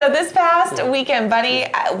So this past weekend, buddy,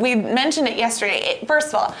 we mentioned it yesterday. First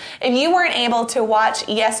of all, if you weren't able to watch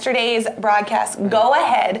yesterday's broadcast, go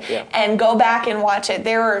ahead and go back and watch it.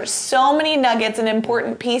 There were so many nuggets and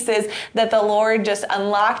important pieces that the Lord just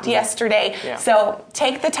unlocked yesterday. So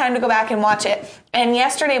take the time to go back and watch it. And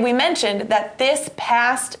yesterday we mentioned that this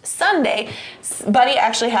past Sunday, Buddy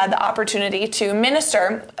actually had the opportunity to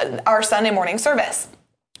minister our Sunday morning service.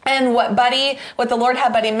 And what the Lord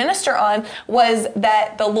had Buddy minister on was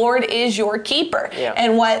that the Lord is your keeper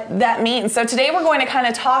and what that means. So today we're going to kind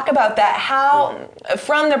of talk about that, how,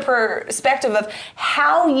 from the perspective of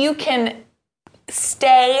how you can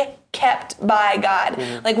stay kept by God.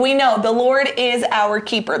 Like we know the Lord is our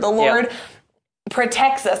keeper. The Lord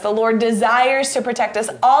protects us. The Lord desires to protect us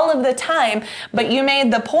all of the time, but you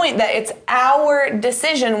made the point that it's our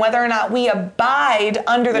decision whether or not we abide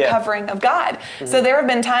under the covering of God. So there have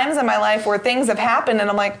been times in my life where things have happened and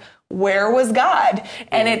I'm like, where was God?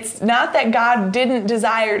 And it's not that God didn't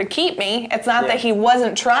desire to keep me. It's not that he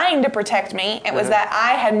wasn't trying to protect me. It was that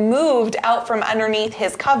I had moved out from underneath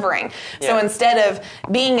his covering. So instead of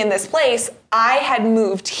being in this place, I had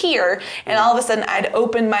moved here, and all of a sudden I'd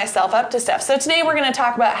opened myself up to stuff. So today we're going to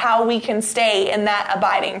talk about how we can stay in that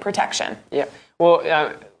abiding protection. Yeah.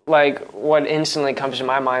 Well, like what instantly comes to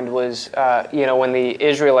my mind was, when the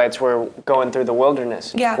Israelites were going through the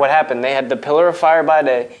wilderness, what happened? They had the pillar of fire by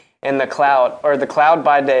day and the cloud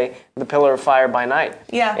by day, the pillar of fire by night.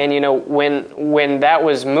 Yeah. And, when that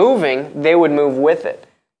was moving, they would move with it.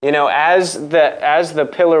 As the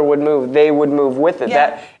pillar would move, they would move with it.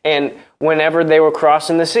 Yeah. And whenever they were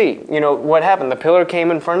crossing the sea, what happened? The pillar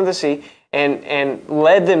came in front of the sea and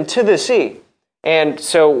led them to the sea. And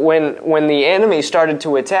so when the enemy started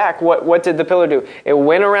to attack, what did the pillar do? It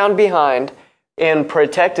went around behind and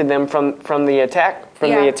protected them from the attack.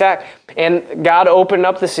 The attack. And God opened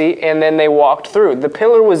up the sea, and then they walked through. The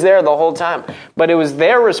pillar was there the whole time, but it was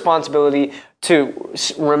their responsibility to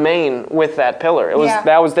remain with that pillar.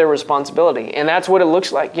 That was their responsibility, and that's what it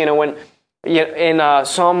looks like. When in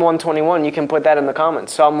Psalm 121, you can put that in the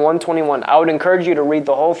comments. Psalm 121. I would encourage you to read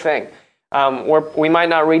the whole thing. We might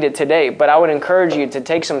not read it today, but I would encourage you to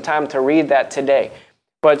take some time to read that today.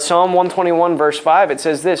 But Psalm 121, verse 5, it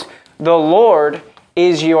says this: "The Lord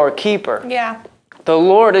is your keeper." Yeah. The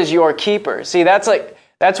Lord is your keeper. See, that's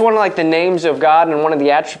one of the names of God and one of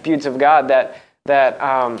the attributes of God that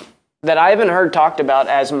I haven't heard talked about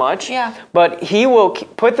as much. Yeah. But he will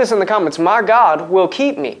put this in the comments. My God will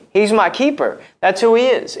keep me. He's my keeper. That's who he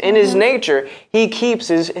is. In his nature, he keeps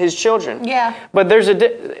his children. Yeah. But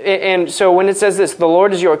and so when it says this, the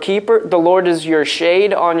Lord is your keeper, the Lord is your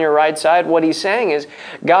shade on your right side, what he's saying is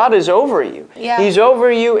God is over you. Yeah. He's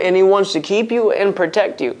over you and he wants to keep you and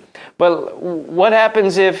protect you. But what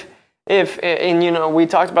happens if we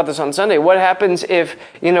talked about this on Sunday, what happens if,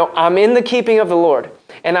 I'm in the keeping of the Lord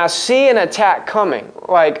and I see an attack coming?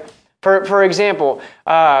 Like, for example,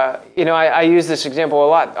 I use this example a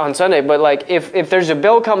lot on Sunday, but if there's a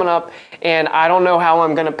bill coming up and I don't know how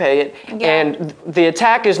I'm going to pay it, and the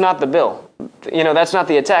attack is not the bill. That's not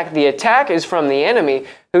the attack. The attack is from the enemy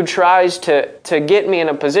who tries to get me in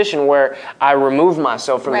a position where I remove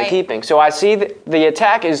myself from the keeping. So I see the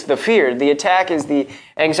attack is the fear. The attack is the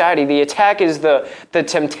anxiety. The attack is the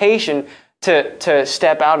temptation to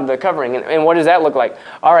step out of the covering. And what does that look like?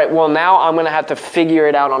 All right, well, now I'm going to have to figure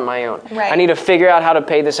it out on my own. Right. I need to figure out how to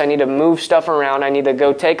pay this. I need to move stuff around. I need to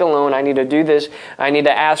go take a loan. I need to do this. I need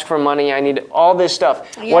to ask for money. I need all this stuff.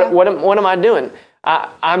 Yeah. What am I doing?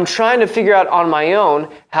 I'm trying to figure out on my own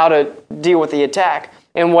how to deal with the attack.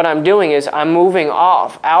 And what I'm doing is I'm moving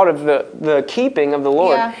out of the keeping of the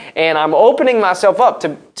Lord. Yeah. And I'm opening myself up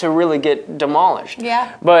to really get demolished.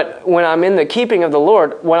 Yeah. But when I'm in the keeping of the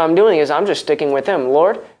Lord, what I'm doing is I'm just sticking with him.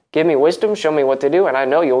 Lord, give me wisdom, show me what to do, and I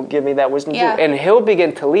know you'll give me that wisdom too. And he'll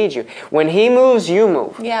begin to lead you. When he moves, you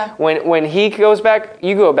move. Yeah. When he goes back,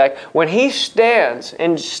 you go back. When he stands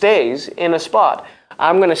and stays in a spot,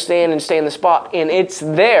 I'm going to stand and stay in the spot, and it's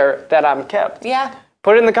there that I'm kept. Yeah.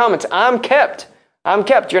 Put it in the comments. I'm kept. I'm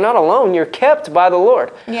kept. You're not alone. You're kept by the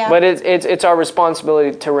Lord. Yeah. But it's our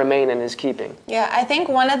responsibility to remain in his keeping. Yeah, I think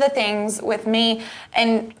one of the things with me,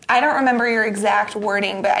 and I don't remember your exact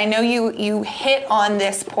wording, but I know you hit on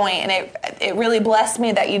this point, and it really blessed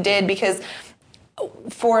me that you did, because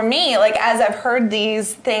for me, like as I've heard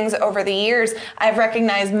these things over the years, I've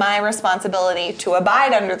recognized my responsibility to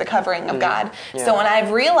abide under the covering of God. Yeah. So when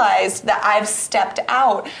I've realized that I've stepped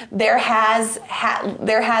out, there has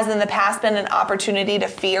in the past been an opportunity to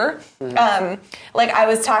fear. Like I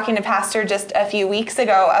was talking to Pastor just a few weeks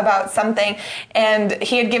ago about something, and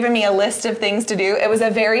he had given me a list of things to do. It was a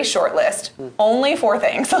very short list, only 4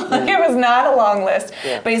 things. Like it was not a long list,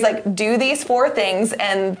 but he's like, do these 4 things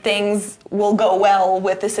and things will go well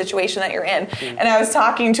with the situation that you're in. And I was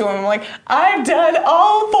talking to him, I'm like, I've done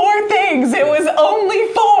all 4 things. It was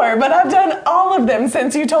only 4, but I've done all of them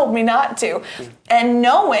since you told me not to. And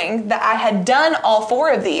knowing that I had done all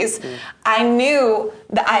 4 of these, I knew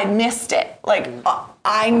that I had missed it. Like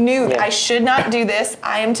I knew that I should not do this.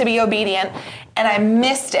 I am to be obedient, and I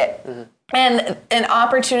missed it. And an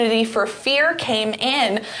opportunity for fear came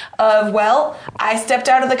in of, well, I stepped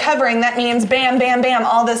out of the covering. That means bam, bam, bam,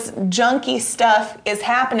 all this junky stuff is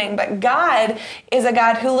happening. But God is a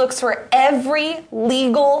God who looks for every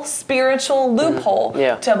legal, spiritual loophole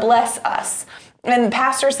to bless us. And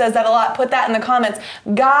Pastor says that a lot. Put that in the comments.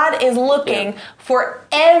 God is looking for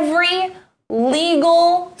every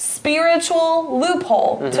legal, spiritual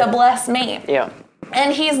loophole to bless me. Yeah.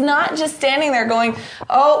 And he's not just standing there going,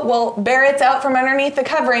 oh, well, Barrett's out from underneath the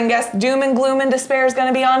covering. Guess doom and gloom and despair is going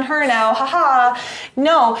to be on her now. Ha ha.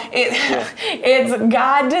 No, it's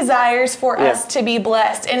God desires for us to be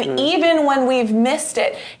blessed. And even when we've missed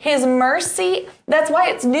it, his mercy, that's why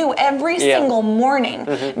it's new every single morning.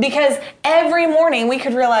 Because every morning we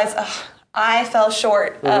could realize, I fell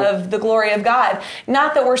short of the glory of God.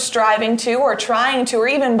 Not that we're striving to or trying to or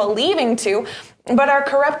even believing to, but our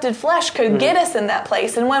corrupted flesh could get us in that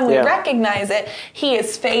place. And when we recognize it, he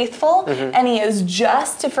is faithful and he is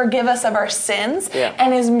just to forgive us of our sins.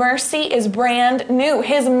 And his mercy is brand new.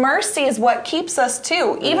 His mercy is what keeps us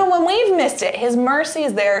too. Even when we've missed it, his mercy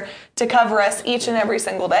is there to cover us each and every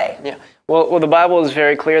single day. Yeah. Well, the Bible is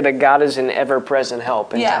very clear that God is an ever-present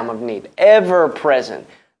help in time of need. Ever-present.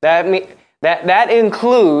 That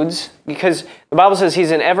includes, because the Bible says he's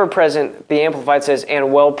an ever-present, the Amplified says,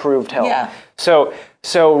 and well-proved help. Yeah. So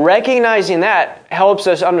recognizing that helps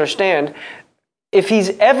us understand if he's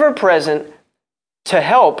ever-present to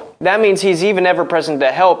help, that means he's even ever-present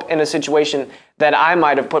to help in a situation that I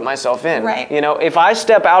might have put myself in. Right. You know, if I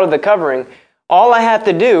step out of the covering, all I have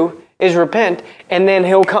to do is repent, and then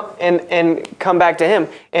he'll come and come back to him,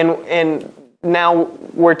 and now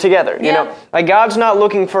we're together. You know, like God's not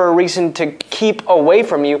looking for a reason to keep away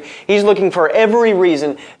from you. He's looking for every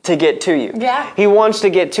reason to get to you. Yeah. He wants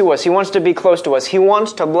to get to us. He wants to be close to us. He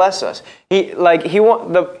wants to bless us. You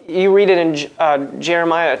read it in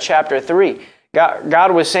Jeremiah chapter 3.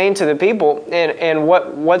 God was saying to the people, and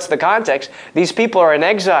what's the context? These people are in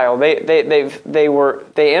exile. They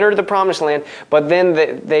entered the promised land, but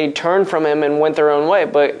then they turned from him and went their own way.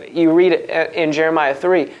 But you read it in Jeremiah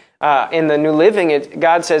 3. In the New Living,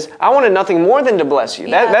 God says, I wanted nothing more than to bless you.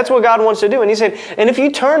 That's what God wants to do. And he said, and if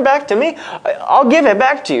you turn back to me, I'll give it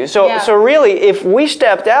back to you. So really, if we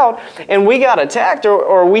stepped out and we got attacked,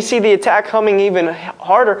 or we see the attack coming even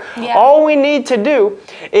harder, all we need to do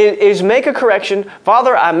is make a correction.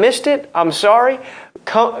 Father, I missed it. I'm sorry.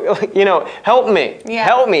 Help me. Yeah.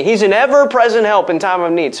 Help me. He's an ever-present help in time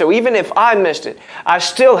of need. So even if I missed it, I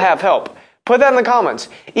still have help. Put that in the comments.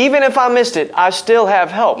 Even if I missed it, I still have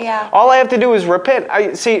help. Yeah. All I have to do is repent.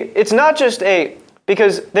 It's not just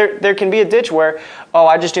because there can be a ditch where,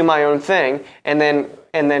 I just do my own thing and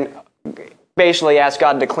then basically ask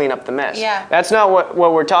God to clean up the mess. Yeah. That's not what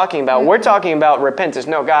we're talking about. Mm-hmm. We're talking about repentance.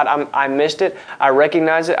 No, God, I missed it. I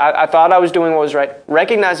recognize it. I thought I was doing what was right.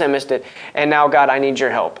 Recognize I missed it. And now, God, I need your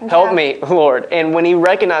help. Yeah. Help me, Lord. And when he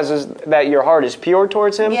recognizes that your heart is pure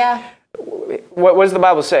towards him, what does the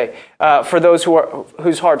Bible say? For those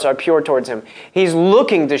whose hearts are pure towards him, he's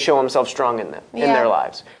looking to show himself strong in them, in their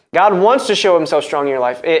lives. God wants to show himself strong in your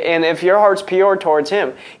life. And if your heart's pure towards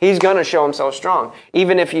him, he's going to show himself strong.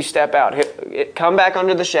 Even if you step out, come back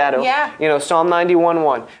under the shadow. Yeah. Psalm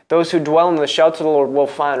 91:1, those who dwell in the shelter of the Lord will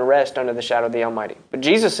find rest under the shadow of the Almighty. But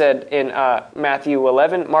Jesus said in Matthew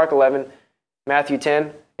 11, Mark 11, Matthew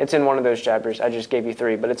 10, it's in one of those chapters. I just gave you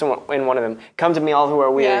 3, but it's in one of them. Come to me, all who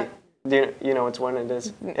are weary. Yeah. You know it's when it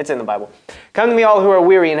is. It's in the Bible. Come to me, all who are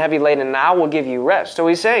weary and heavy laden, and I will give you rest. So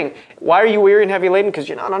he's saying, why are you weary and heavy laden? Because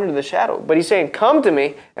you're not under the shadow. But he's saying, come to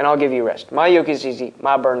me, and I'll give you rest. My yoke is easy.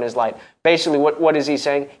 My burden is light. Basically, what is he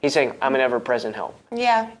saying? He's saying, I'm an ever-present help.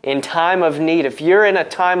 Yeah. In time of need, if you're in a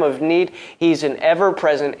time of need, he's an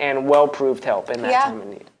ever-present and well-proved help in that time of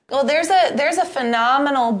need. Well, there's a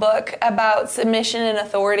phenomenal book about submission and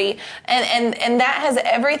authority, and that has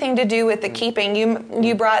everything to do with the keeping.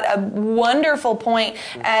 You brought a wonderful point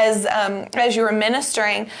as you were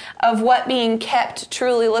ministering of what being kept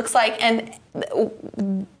truly looks like, and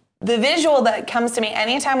the visual that comes to me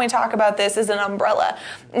anytime we talk about this is an umbrella.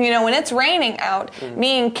 When it's raining out,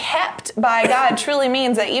 being kept by God truly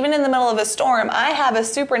means that even in the middle of a storm, I have a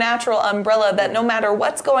supernatural umbrella that no matter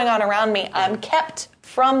what's going on around me, I'm kept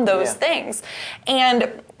from those things.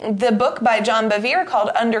 And the book by John Bevere called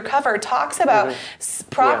Undercover talks about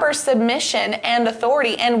proper submission and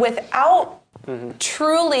authority. And without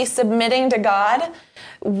truly submitting to God,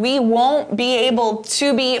 we won't be able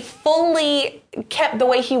to be fully kept the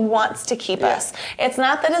way he wants to keep us. It's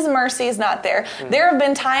not that his mercy is not there. There have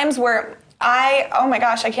been times where oh my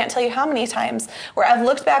gosh, I can't tell you how many times where I've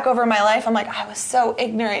looked back over my life, I'm like, I was so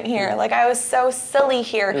ignorant here. Like, I was so silly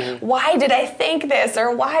here. Why did I think this?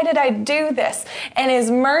 Or why did I do this? And his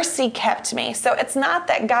mercy kept me. So it's not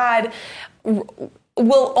that God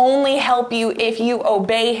will only help you if you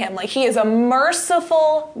obey him. Like, he is a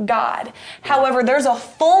merciful God. However, there's a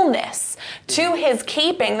fullness to his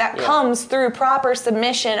keeping that comes through proper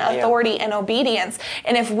submission, authority, and obedience.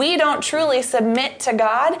 And if we don't truly submit to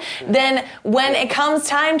God, then when it comes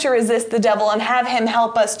time to resist the devil and have him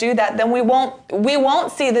help us do that, then we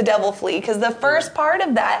won't see the devil flee. Because the first part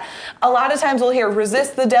of that, a lot of times we'll hear,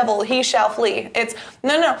 resist the devil, he shall flee. It's,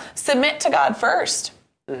 no, submit to God first.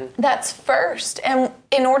 That's first. And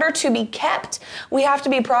in order to be kept, we have to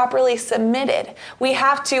be properly submitted. We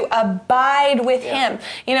have to abide with him.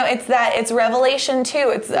 It's Revelation 2.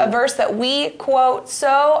 It's a verse that we quote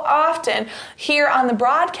so often here on the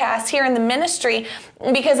broadcast, here in the ministry,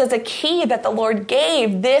 because it's a key that the Lord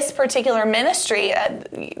gave this particular ministry,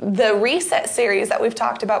 the Reset series that we've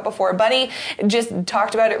talked about before. Buddy just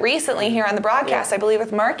talked about it recently here on the broadcast, I believe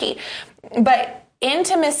with Marky. But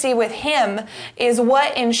intimacy with him is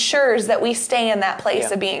what ensures that we stay in that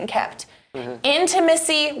place of being kept.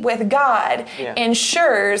 Intimacy with God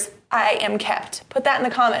ensures I am kept. Put that in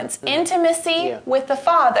the comments. Intimacy with the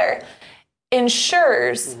Father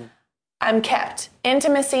ensures I'm kept.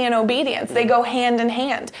 Intimacy and obedience, they go hand in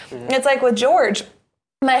hand. It's like with George,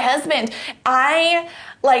 my husband, I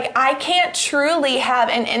can't truly have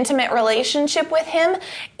an intimate relationship with him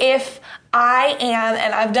if I am,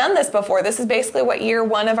 and I've done this before. This is basically what year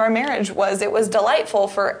one of our marriage was. It was delightful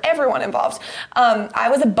for everyone involved. I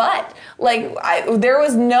was a butt. There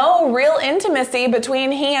was no real intimacy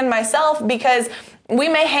between he and myself because we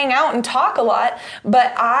may hang out and talk a lot,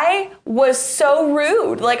 but I was so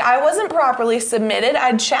rude. I wasn't properly submitted.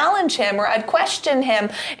 I'd challenge him or I'd question him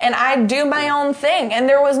and I'd do my own thing. And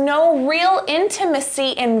there was no real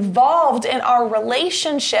intimacy involved in our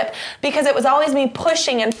relationship because it was always me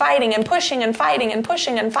pushing and fighting and pushing and fighting and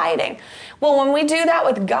pushing and fighting. Well, when we do that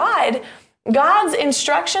with God, God's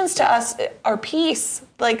instructions to us are peace.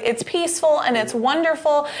 It's peaceful and it's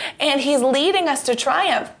wonderful and he's leading us to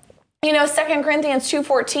triumph. 2 Corinthians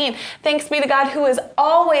 2:14, thanks be to God who is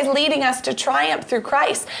always leading us to triumph through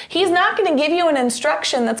Christ. He's not going to give you an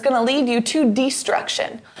instruction that's going to lead you to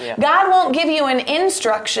destruction. God won't give you an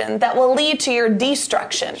instruction that will lead to your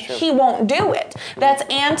destruction. He won't do it. That's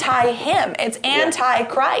anti-him. It's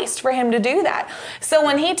anti-Christ for him to do that. So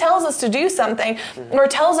when he tells us to do something or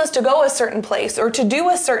tells us to go a certain place or to do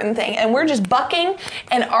a certain thing and we're just bucking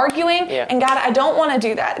and arguing and God, I don't want to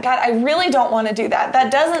do that. God, I really don't want to do that.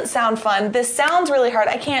 That doesn't sound fun. This sounds really hard.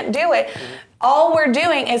 I can't do it. All we're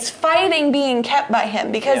doing is fighting being kept by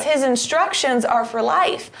him because his instructions are for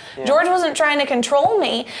life. George wasn't trying to control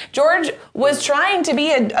me. George was trying to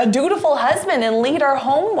be a dutiful husband and lead our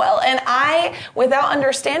home well. And I, without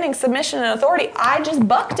understanding submission and authority, I just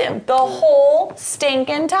bucked him the whole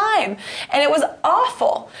stinking time. And it was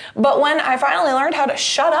awful. But when I finally learned how to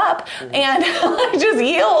shut up and just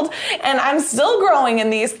yield, and I'm still growing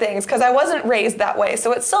in these things because I wasn't raised that way.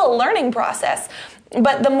 So it's still a learning process.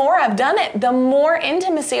 But the more I've done it, the more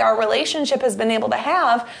intimacy our relationship has been able to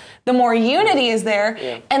have, the more unity is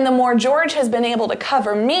there, and the more George has been able to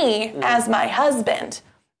cover me as my husband.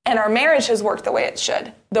 And our marriage has worked the way it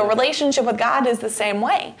should. The relationship with God is the same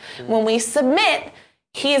way. When we submit,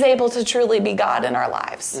 he is able to truly be God in our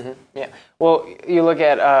lives. Well, you look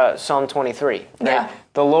at Psalm 23. Right?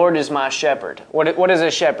 The Lord is my shepherd. What is a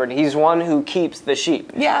shepherd? He's one who keeps the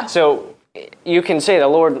sheep. So you can say the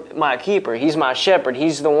Lord my keeper. He's my shepherd.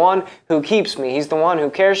 He's the one who keeps me. He's the one who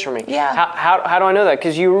cares for me. Yeah. How do I know that?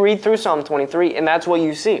 Because you read through Psalm 23, and that's what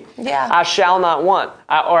you see. Yeah. I shall not want,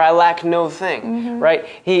 or I lack no thing, right?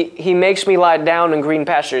 He makes me lie down in green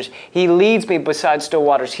pastures. He leads me beside still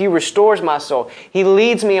waters. He restores my soul. He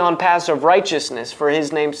leads me on paths of righteousness for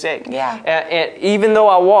His name's sake. Yeah. And even though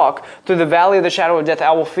I walk through the valley of the shadow of death,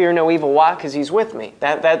 I will fear no evil. Why? Because He's with me.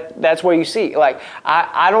 That's what you see. Like,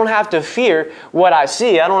 I don't have to fear what I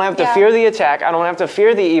see. I don't have to fear the attack. I don't have to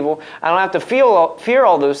fear the evil. I don't have to fear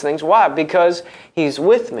all those things. Why? Because He's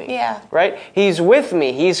with me. Yeah. Right? He's with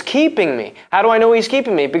me. He's keeping me. How do I know He's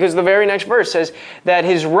keeping me? Because the very next verse says that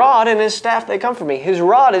His rod and His staff, they comfort me. His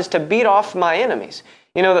rod is to beat off my enemies.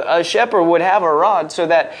 You know, a shepherd would have a rod so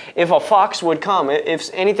that if a fox would come,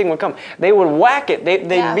 if anything would come, they would whack it. They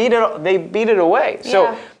beat it away.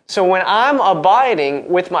 So when I'm abiding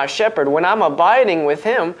with my shepherd, when I'm abiding with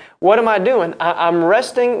Him, what am I doing? I'm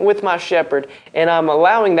resting with my shepherd, and I'm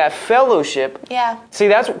allowing that fellowship. Yeah. See,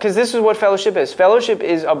 that's because this is what fellowship is. Fellowship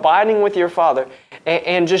is abiding with your Father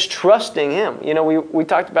and just trusting Him. You know, we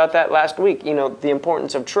talked about that last week, you know, the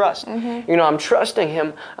importance of trust. You know, I'm trusting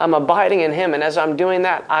Him, I'm abiding in Him, and as I'm doing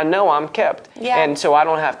that, I know I'm kept. Yeah. And so I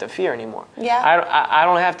don't have to fear anymore. Yeah. I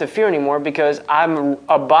don't have to fear anymore because I'm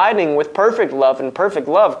abiding with perfect love, and perfect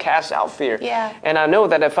love casts out fear. Yeah. And I know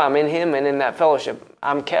that if I'm in Him and in that fellowship,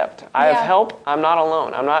 I'm kept. I have help. I'm not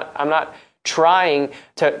alone. I'm not trying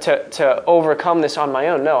to overcome this on my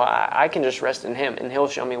own. No, I can just rest in Him, and He'll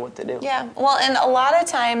show me what to do. Yeah. Well, and a lot of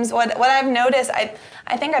times what I've noticed,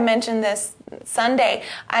 I think I mentioned this Sunday,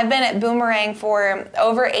 I've been at Boomerang for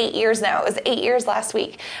over 8 years now. It was 8 years last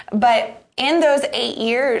week. But in those 8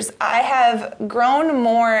 years, I have grown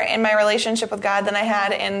more in my relationship with God than I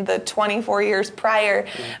had in the 24 years prior.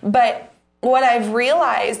 But what I've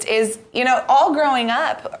realized is, you know, all growing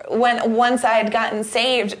up, once I had gotten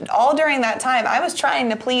saved, all during that time, I was trying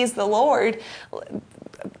to please the Lord,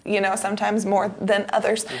 you know, sometimes more than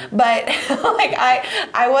others. But like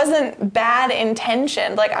I wasn't bad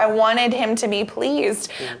intentioned. Like I wanted Him to be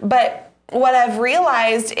pleased. But what I've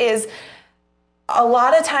realized is a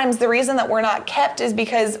lot of times the reason that we're not kept is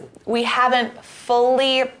because we haven't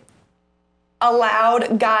fully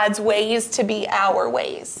allowed God's ways to be our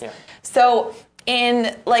ways. Yeah. So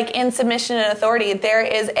in submission and authority,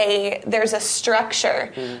 there's a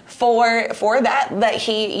structure for that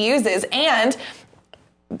He uses, and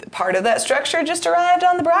part of that structure just arrived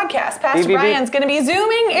on the broadcast. Pastor Brian's going to be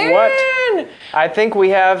zooming in. What? I think we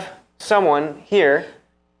have someone here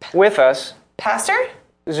with us. Pastor?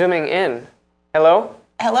 Zooming in. Hello?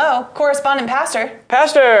 Hello, correspondent pastor.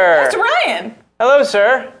 Pastor Brian. Hello,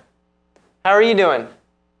 sir. How are you doing?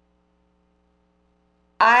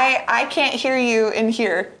 I can't hear you in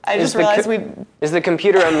here. I just realized Is the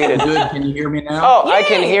computer unmuted? Good. Can you hear me now? Oh, yay! I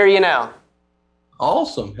can hear you now.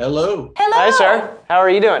 Awesome. Hello. Hi, sir. How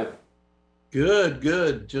are you doing?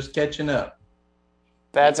 Good. Just catching up.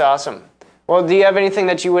 That's awesome. Well, do you have anything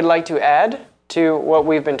that you would like to add to what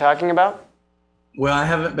we've been talking about? Well, I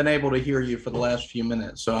haven't been able to hear you for the last few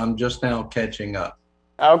minutes, so I'm just now catching up.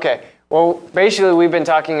 Okay. Well, basically, we've been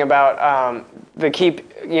talking about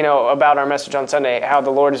about our message on Sunday, how the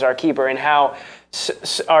Lord is our keeper, and how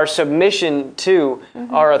our submission to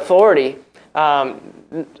our authority,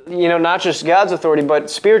 not just God's authority, but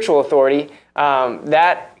spiritual authority,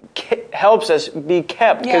 that helps us be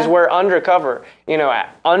kept because we're undercover.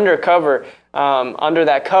 Undercover, under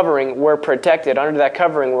that covering, we're protected. Under that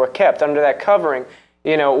covering, we're kept. Under that covering,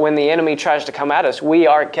 when the enemy tries to come at us, we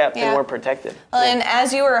are kept and we're protected. Well, and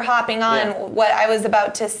as you were hopping on, what I was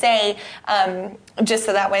about to say, just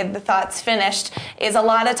so that way the thought's finished, is a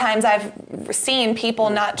lot of times I've seen people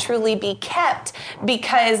not truly be kept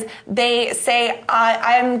because they say,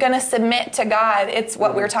 I'm going to submit to God. It's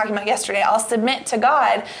what we were talking about yesterday. I'll submit to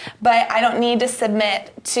God, but I don't need to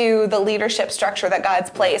submit to the leadership structure that God's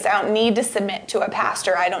placed. I don't need to submit to a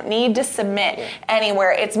pastor. I don't need to submit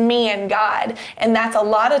anywhere. It's me and God. And that's a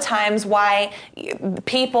lot of times why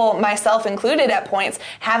people, myself included at points,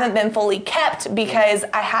 haven't been fully kept because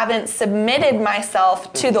I haven't submitted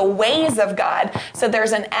myself to the ways of God. So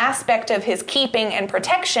there's an aspect of His keeping and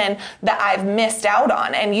protection that I've missed out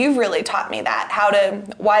on. And you've really taught me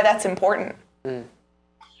that, why that's important.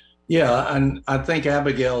 Yeah, and I think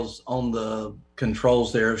Abigail's on the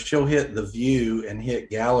controls there. If she'll hit the view and hit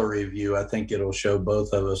gallery view, I think it'll show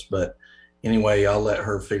both of us. But anyway, I'll let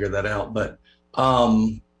her figure that out. But a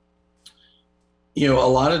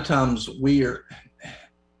lot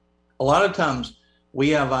of times we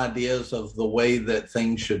have ideas of the way that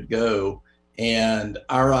things should go, and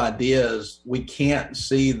our ideas, we can't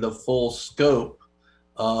see the full scope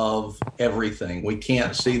of everything. We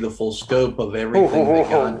can't see the full scope of everything that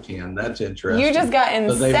God can. That's interesting. You just got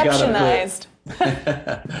inceptionized.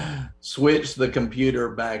 Switch the computer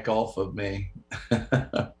back off of me.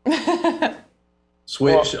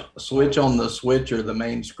 Switch on the switcher, the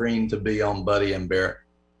main screen, to be on Buddy and Barrett.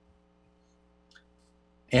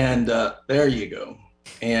 And there you go.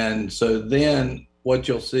 And so then what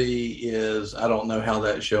you'll see is, I don't know how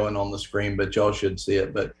that's showing on the screen, but y'all should see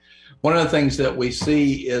it. But one of the things that we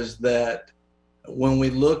see is that when we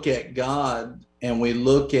look at God and we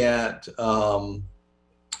look at,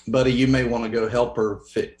 Buddy, you may want to go help her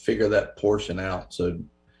figure that portion out. So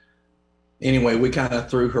anyway, we kind of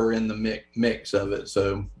threw her in the mix of it.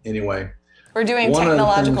 So anyway, we're doing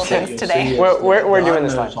technological things today. We're doing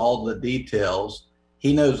this. Knows all the details.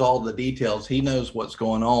 He knows all the details. He knows what's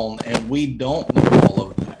going on, and we don't know all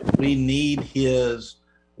of that. We need his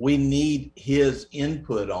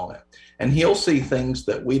input on it, and he'll see things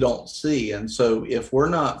that we don't see. And so if we're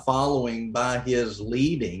not following by his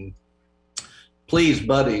leading, please,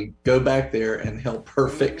 Buddy, go back there and help her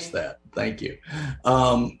fix that. Thank you.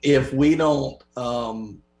 If we don't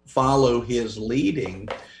follow his leading,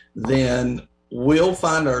 then we'll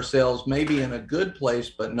find ourselves maybe in a good place,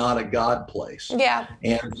 but not a God place. Yeah.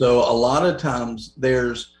 And so a lot of times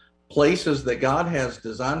there's places that God has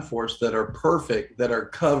designed for us that are perfect, that are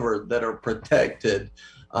covered, that are protected,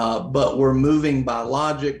 but we're moving by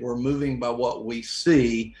logic, we're moving by what we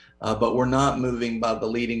see, but we're not moving by the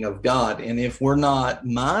leading of God. And if we're not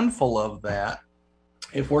mindful of that,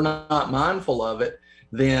 if we're not mindful of it,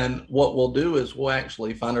 then what we'll do is we'll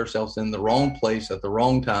actually find ourselves in the wrong place at the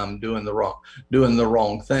wrong time, doing the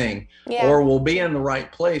wrong thing. Yeah. Or we'll be in the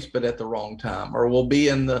right place, but at the wrong time. Or we'll be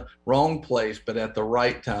in the wrong place, but at the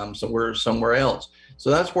right time, so we're somewhere else.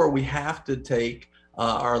 So that's where we have to take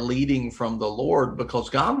our leading from the Lord, because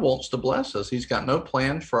God wants to bless us. He's got no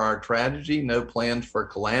plans for our tragedy, no plans for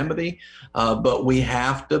calamity, but we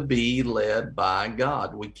have to be led by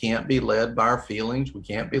God. We can't be led by our feelings. We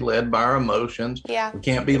can't be led by our emotions. Yeah. We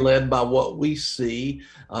can't be led by what we see.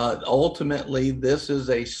 Ultimately, this is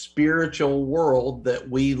a spiritual world that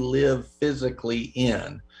we live physically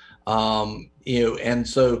in. And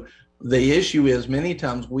so the issue is, many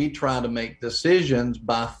times we try to make decisions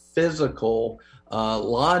by physical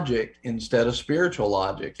logic instead of spiritual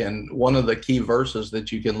logic. And one of the key verses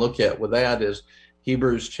that you can look at with that is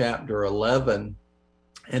Hebrews chapter 11.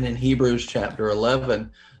 And in Hebrews chapter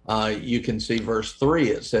 11, you can see verse 3.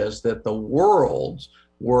 It says that the worlds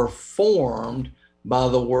were formed by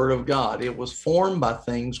the word of God. It was formed by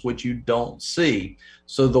things which you don't see.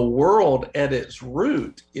 So the world at its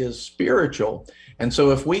root is spiritual. And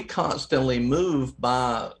so if we constantly move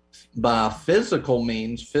by physical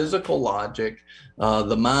means, physical logic,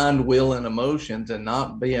 the mind, will, and emotions, and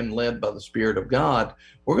not being led by the Spirit of God,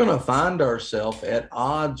 we're going to find ourselves at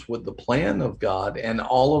odds with the plan of God and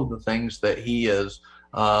all of the things that He is,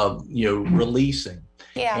 releasing.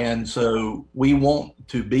 Yeah. And so we want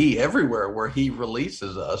to be everywhere where He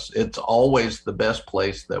releases us. It's always the best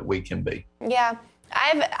place that we can be. Yeah.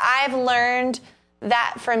 I've learned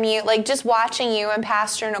that from you, like just watching you and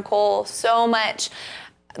Pastor Nicole so much.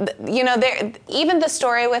 You know, even the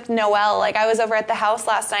story with Noelle, like I was over at the house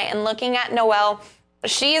last night and looking at Noelle,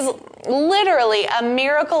 she's literally a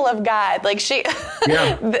miracle of God. Like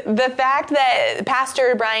yeah. the fact that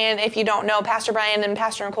Pastor Brian, if you don't know, Pastor Brian and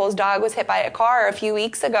Pastor Nicole's dog was hit by a car a few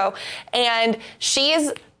weeks ago. And she's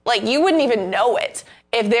like, you wouldn't even know it.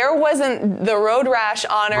 If there wasn't the road rash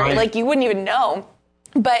on her, right, like you wouldn't even know.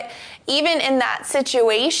 But even in that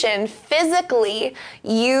situation, physically,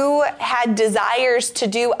 you had desires to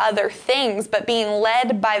do other things, but being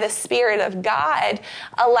led by the Spirit of God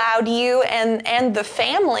allowed you and the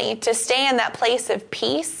family to stay in that place of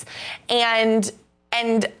peace and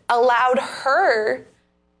allowed her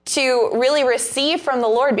to really receive from the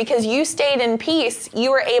Lord. Because you stayed in peace,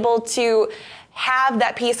 you were able to have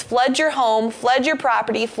that peace flood your home, flood your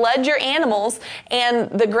property, flood your animals, and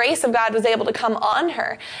the grace of God was able to come on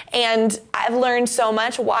her. And I've learned so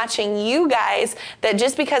much watching you guys that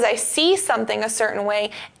just because I see something a certain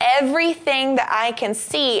way, everything that I can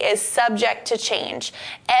see is subject to change.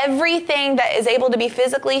 Everything that is able to be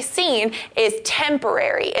physically seen is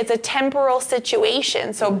temporary. It's a temporal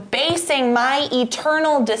situation. So basing my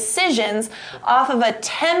eternal decisions off of a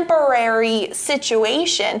temporary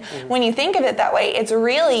situation, when you think of it that way, it's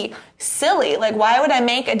really silly. Like, why would I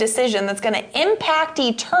make a decision that's going to impact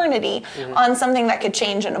eternity on something that could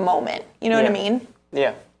change in a moment? You know what I mean?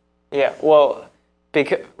 Yeah. Well,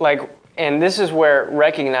 because and this is where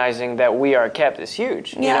recognizing that we are kept is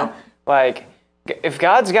huge. You know, like if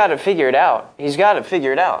God's got to figure it out, He's got to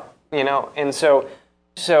figure it out. You know, and so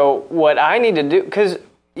So what I need to do, because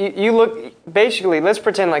you look, basically, let's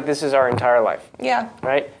pretend like this is our entire life. Yeah.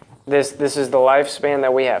 Right? This is the lifespan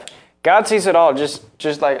that we have. God sees it all,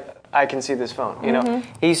 just like I can see this phone, you know?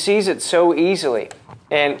 He sees it so easily.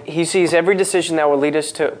 And he sees every decision that will lead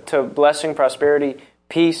us to blessing, prosperity,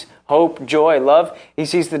 peace, hope, joy, love. He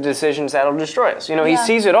sees the decisions that will destroy us. You know, he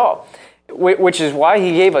sees it all, which is why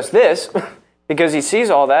he gave us this, because he sees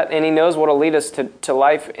all that, and he knows what will lead us to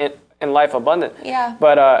life and life abundant. Yeah.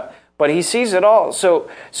 But he sees it all. So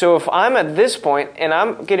if I'm at this point, and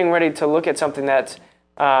I'm getting ready to look at something that's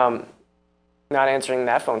not answering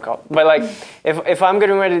that phone call, but like if I'm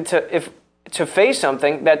getting ready to face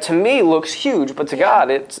something that to me looks huge, but to God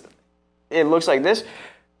it looks like this,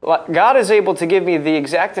 God is able to give me the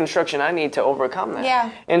exact instruction I need to overcome that.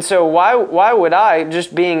 Yeah. And so why would I,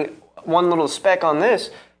 just being one little speck on this,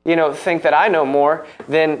 you know, think that I know more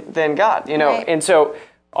than God, you know? Right. And so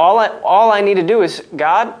all I need to do is,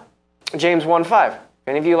 God, James 1:5, if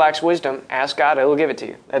any of you lacks wisdom, ask God, He'll give it to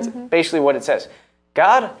you. That's basically what it says.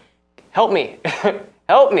 God, help me.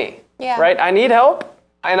 Help me. Yeah. Right? I need help,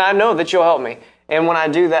 and I know that you'll help me. And when I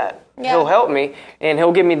do that, He'll help me, and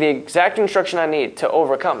He'll give me the exact instruction I need to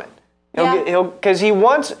overcome it. Because He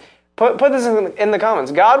wants, put this in the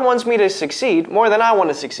comments, God wants me to succeed more than I want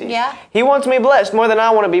to succeed. Yeah. He wants me blessed more than I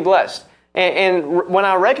want to be blessed. And when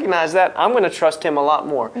I recognize that, I'm going to trust Him a lot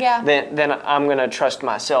more than I'm going to trust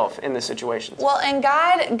myself in the situations. Well, and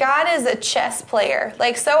God is a chess player.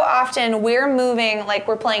 Like, so often we're moving, like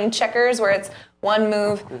we're playing checkers where it's one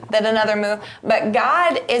move, then another move. But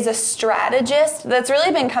God is a strategist. That's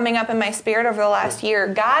really been coming up in my spirit over the last year.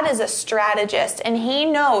 God is a strategist, and He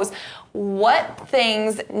knows what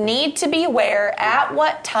things need to be where, at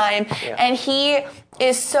what time, and He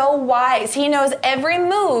is so wise. He knows every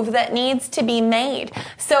move that needs to be made.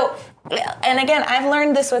 So, and again, I've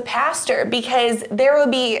learned this with Pastor, because there will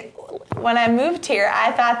be, when I moved here,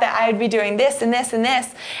 I thought that I would be doing this and this and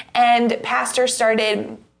this, and Pastor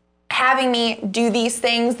started having me do these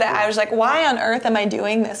things that I was like, why on earth am I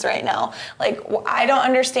doing this right now? Like, I don't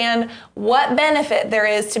understand what benefit there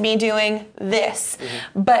is to me doing this.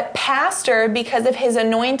 But Pastor, because of his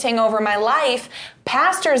anointing over my life,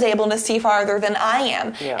 Pastor is able to see farther than I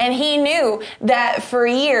am. And he knew that for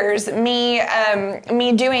years, me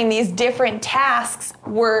doing these different tasks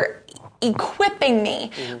were equipping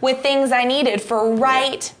me with things I needed for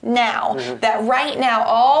right now. That right now,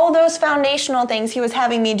 all those foundational things He was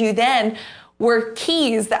having me do then were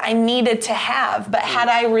keys that I needed to have. But had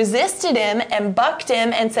I resisted Him and bucked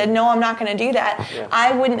Him and said, no, I'm not going to do that,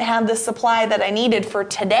 I wouldn't have the supply that I needed for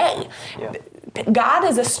today. God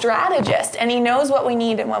is a strategist, and He knows what we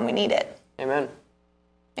need and when we need it. Amen.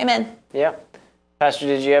 Amen. Yeah. Pastor,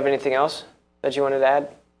 did you have anything else that you wanted to add?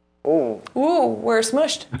 Ooh, we're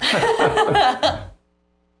smushed.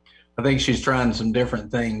 I think she's trying some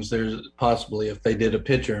different things. There's possibly, if they did a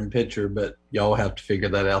picture-in-picture, but y'all have to figure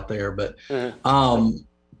that out there. But the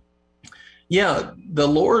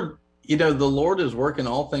Lord, you know, the Lord is working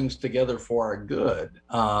all things together for our good.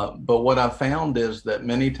 But what I found is that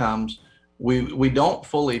many times we don't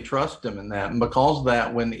fully trust Him in that. And because of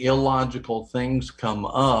that, when illogical things come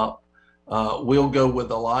up, we'll go with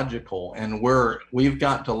the logical, and we've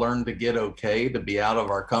got to learn to get okay, to be out of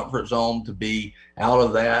our comfort zone, to be out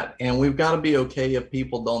of that. And we've got to be okay if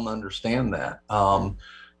people don't understand that.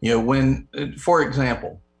 You know, when, for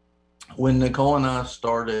example, when Nicole and I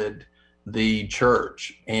started the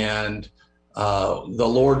church, and the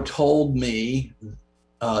Lord told me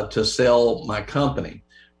to sell my company.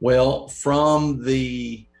 Well, from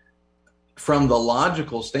the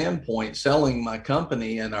logical standpoint, selling my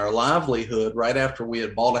company and our livelihood right after we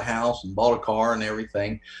had bought a house and bought a car and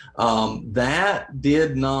everything, that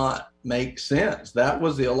did not make sense. That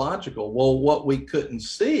was illogical. Well, what we couldn't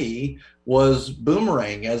see was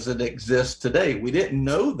Boomerang as it exists today. We didn't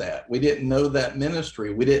know that. We didn't know that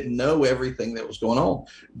ministry. We didn't know everything that was going on.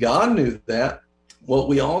 God knew that. What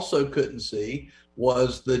we also couldn't see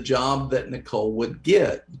was the job that Nicole would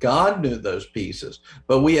get. God knew those pieces,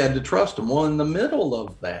 but we had to trust Him. Well, in the middle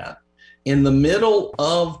of that, in the middle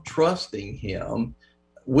of trusting Him,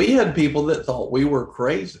 we had people that thought we were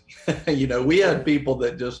crazy. You know, we had people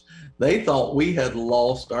that they thought we had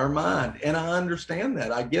lost our mind. And I understand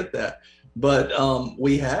that. I get that. But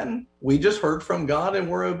we hadn't. We just heard from God and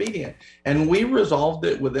we're obedient. And we resolved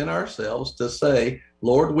it within ourselves to say,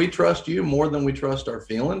 Lord, we trust You more than we trust our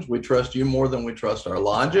feelings. We trust You more than we trust our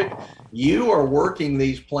logic. You are working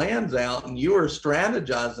these plans out, and You are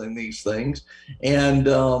strategizing these things. And,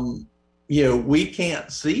 you know, we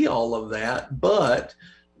can't see all of that, but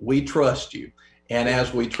we trust You. And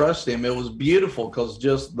as we trust him, it was beautiful because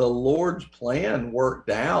just the Lord's plan worked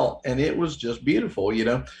out, and it was just beautiful,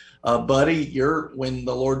 buddy, when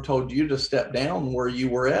the Lord told you to step down where you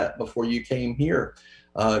were at before you came here,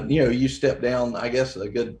 you stepped down, I guess, a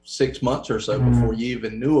good 6 months or so before you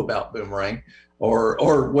even knew about Boomerang,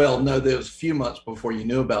 no, there was a few months before you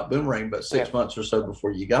knew about Boomerang, but 6 months or so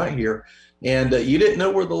before you got here, and you didn't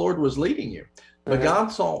know where the Lord was leading you. But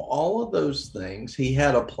God saw all of those things. He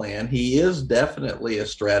had a plan. He is definitely a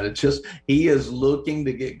strategist. He is looking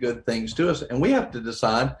to get good things to us. And we have to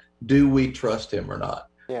decide, do we trust him or not?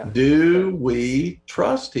 Yeah. Do we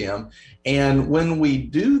trust him? And when we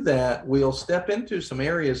do that, we'll step into some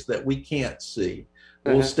areas that we can't see.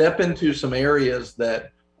 We'll step into some areas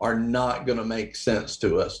that are not going to make sense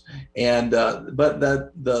to us. And but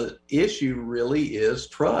the issue really is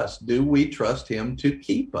trust. Do we trust him to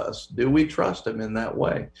keep us? Do we trust him in that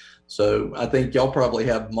way? So I think y'all probably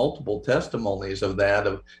have multiple testimonies of that,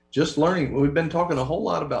 of just learning. We've been talking a whole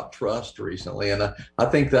lot about trust recently, and I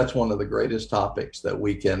think that's one of the greatest topics that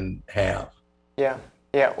we can have. Yeah.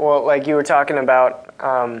 Well, like you were talking about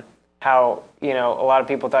how, a lot of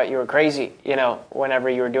people thought you were crazy, whenever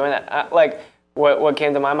you were doing that. What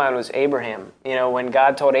came to my mind was Abraham. When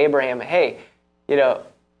God told Abraham, hey,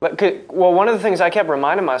 one of the things I kept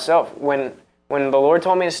reminding myself when the Lord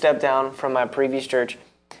told me to step down from my previous church,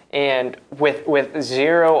 and with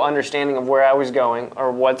zero understanding of where I was going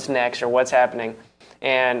or what's next or what's happening,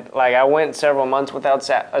 and I went several months without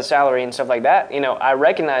a salary and stuff like that, I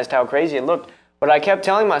recognized how crazy it looked, but I kept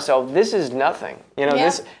telling myself, this is nothing.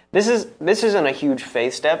 This isn't a huge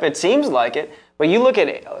faith step. It seems like it. But you look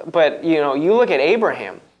at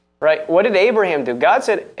Abraham, right? What did Abraham do? God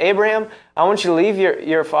said, Abraham, I want you to leave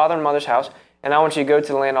your father and mother's house, and I want you to go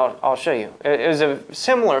to the land I'll show you. It was a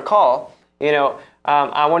similar call.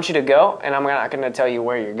 I want you to go, and I'm not going to tell you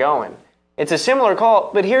where you're going. It's a similar call,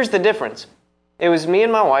 but here's the difference. It was me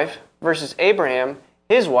and my wife versus Abraham,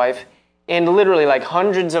 his wife, and literally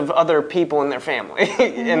hundreds of other people in their family,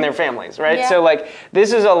 in their families, right? Yeah. So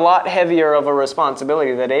this is a lot heavier of a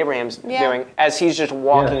responsibility that Abraham's doing, as he's just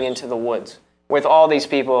walking into the woods with all these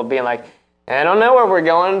people being like, I don't know where we're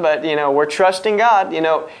going, but we're trusting God,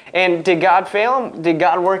 And did God fail him? Did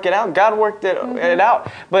God work it out? God worked it out.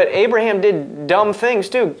 But Abraham did dumb things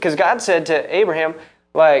too, because God said to Abraham,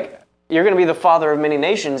 you're going to be the father of many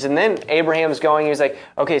nations. And then Abraham's going, he's like,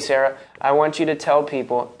 okay, Sarah, I want you to tell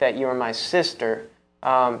people that you're my sister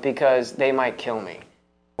because they might kill me.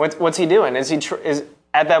 What's he doing?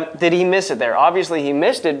 Did he miss it there? Obviously he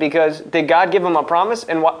missed it, because did God give him a promise?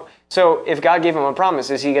 And so if God gave him a promise,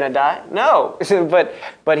 is he going to die? No.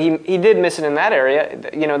 but he did miss it in that area.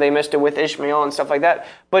 They missed it with Ishmael and stuff like that.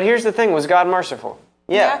 But here's the thing, was God merciful?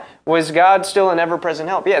 Yeah. Was God still an ever-present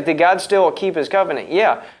help? Yeah. Did God still keep his covenant?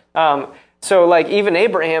 Yeah. So even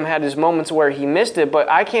Abraham had his moments where he missed it, but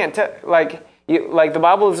I can't tell, the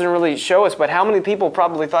Bible doesn't really show us, but how many people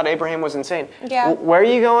probably thought Abraham was insane? Yeah. Where are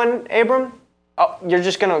you going, Abram? Oh, you're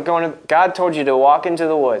just going to go into, God told you to walk into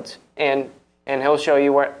the woods, and he'll show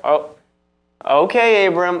you where. Oh, okay,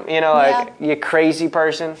 Abram, you crazy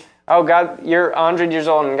person. Oh, God, you're 100 years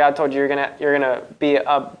old, and God told you you're gonna be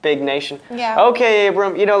a big nation. Yeah. Okay,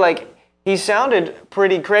 Abram, he sounded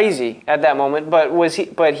pretty crazy at that moment,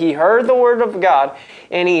 but he heard the word of God,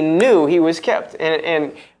 and he knew he was kept.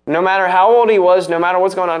 And no matter how old he was, no matter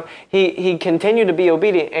what's going on, he continued to be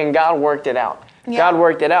obedient, and God worked it out. Yeah. God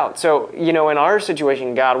worked it out. So, in our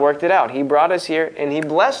situation, God worked it out. He brought us here, and he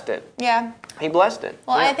blessed it. Yeah. He blessed it.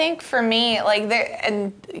 Well, yeah. I think for me,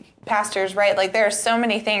 and pastors, right, there are so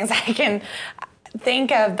many things I can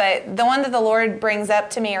think of, but the one that the Lord brings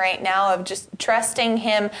up to me right now of just trusting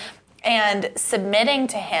him and submitting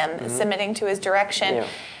to him, submitting to his direction. Yeah.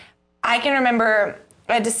 I can remember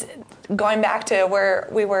just going back to where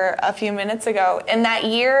we were a few minutes ago, in that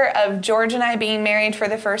year of George and I being married for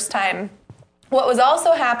the first time, what was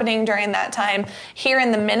also happening during that time here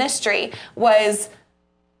in the ministry was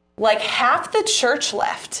half the church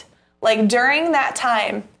left. During that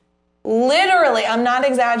time, literally, I'm not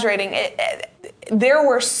exaggerating, there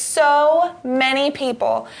were so many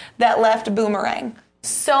people that left Boomerang.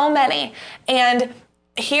 So many. And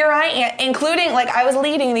here I am, including, I was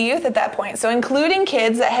leading the youth at that point. So including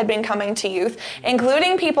kids that had been coming to youth,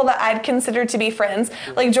 including people that I'd considered to be friends.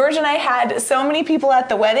 George and I had so many people at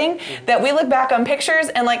the wedding that we look back on pictures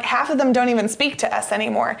and half of them don't even speak to us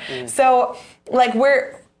anymore. So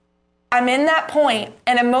I'm in that point,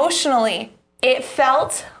 and emotionally it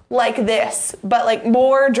felt like this, but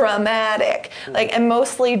more dramatic, and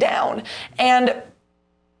mostly down. And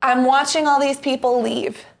I'm watching all these people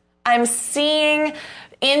leave. I'm seeing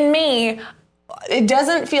in me it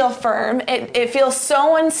doesn't feel firm. It feels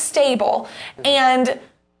so unstable. And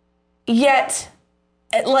yet,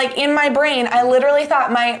 like in my brain, I literally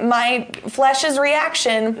thought my flesh's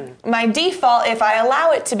reaction, my default, if I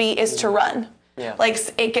allow it to be, is to run. Yeah. Like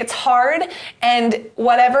it gets hard and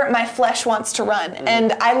whatever, my flesh wants to run.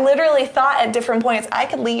 And I literally thought at different points, I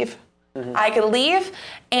could leave. I could leave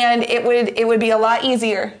and it would be a lot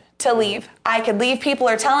easier to leave. I could leave. People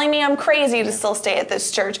are telling me I'm crazy to still stay at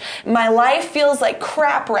this church. My life feels like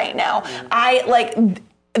crap right now.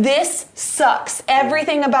 This sucks.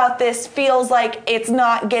 Everything about this feels like it's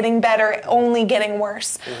not getting better, only getting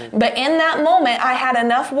worse. But in that moment, I had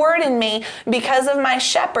enough word in me because of my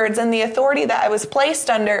shepherds and the authority that I was placed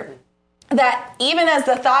under, that even as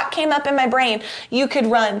the thought came up in my brain, you could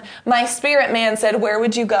run, my spirit man said, where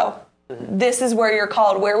would you go? This is where you're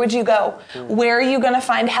called. Where would you go? Where are you going to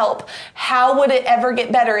find help? How would it ever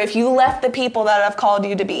get better if you left the people that I've called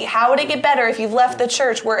you to be? How would it get better if you've left the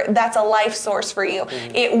church where that's a life source for you?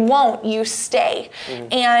 It won't. You stay.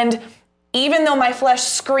 And even though my flesh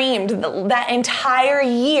screamed that entire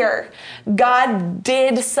year, God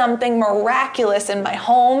did something miraculous in my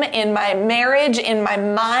home, in my marriage, in my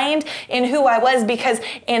mind, in who I was, because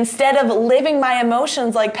instead of living my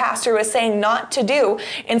emotions like Pastor was saying not to do,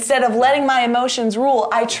 instead of letting my emotions rule,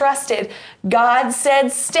 I trusted. God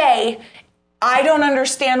said stay. I don't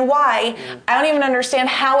understand why. I don't even understand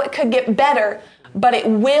how it could get better, but it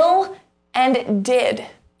will, and it did.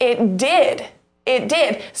 It did. It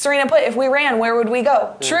did. Serena put, if we ran, where would we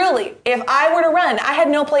go? Truly, if I were to run, I had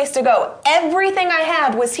no place to go. Everything I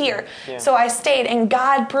had was here. So I stayed, and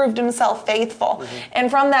God proved himself faithful. And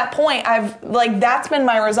from that point, that's been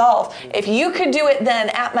my resolve. If you could do it then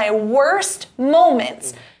at my worst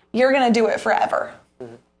moments, you're going to do it forever.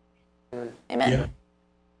 Amen. Yeah.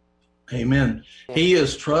 Amen. He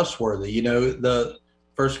is trustworthy. You know, the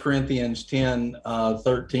 1 Corinthians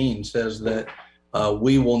 10:13 says that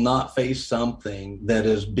we will not face something that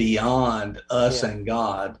is beyond us and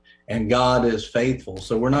God is faithful.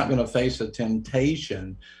 So we're not going to face a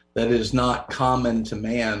temptation that is not common to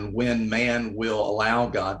man when man will allow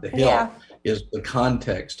God to help, is the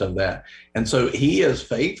context of that. And so he is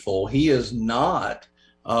faithful. He is not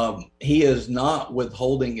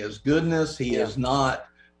withholding his goodness. He is not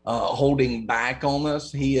holding back on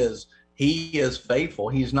us. He is faithful.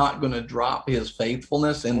 He's not going to drop his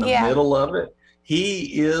faithfulness in the middle of it.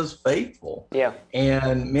 He is faithful. Yeah.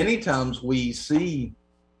 And many times we see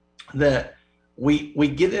that we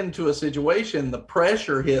get into a situation, the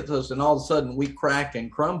pressure hits us, and all of a sudden we crack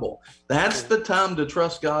and crumble. That's the time to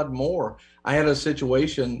trust God more. I had a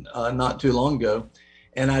situation not too long ago,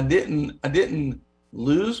 and I didn't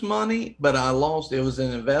lose money, but I lost. It was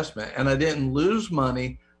an investment, and I didn't lose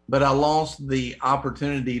money, but I lost the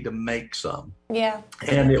opportunity to make some. Yeah.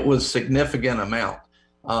 And it was significant amount.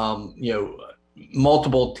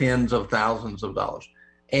 Multiple tens of thousands of dollars.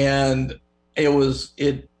 And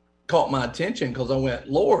it caught my attention because I went,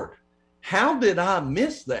 Lord, how did I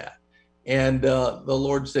miss that? And the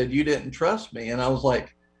Lord said, you didn't trust me. And I was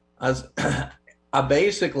like, I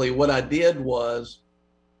basically, what I did was,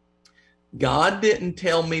 God didn't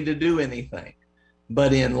tell me to do anything,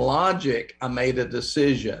 but in logic, I made a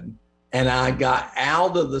decision and I got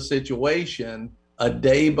out of the situation a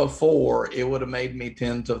day before it would have made me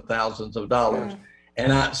tens of thousands of dollars.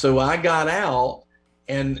 And so I got out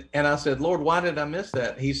and I said, Lord, why did I miss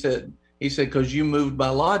that? He said, because you moved by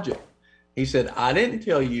logic. He said, I didn't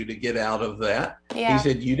tell you to get out of that. Yeah. He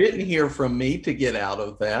said, you didn't hear from me to get out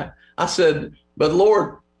of that. I said, but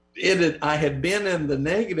Lord, I had been in the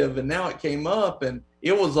negative and now it came up and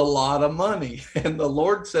it was a lot of money. And the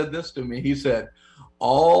Lord said this to me. He said,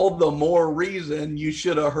 all the more reason you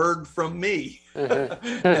should have heard from me.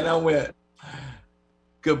 And I went,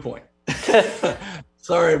 good point.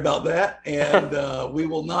 Sorry about that. And we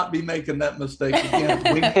will not be making that mistake again.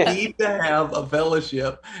 We need to have a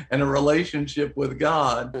fellowship and a relationship with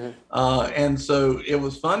God. And so it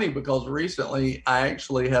was funny because recently I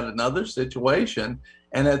actually had another situation.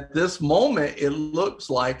 And at this moment, it looks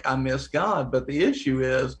like I miss God. But the issue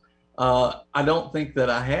is, I don't think that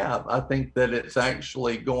I have. I think that it's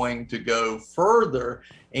actually going to go further.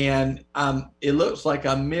 And it looks like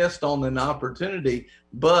I missed on an opportunity,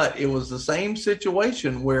 but it was the same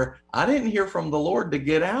situation where I didn't hear from the Lord to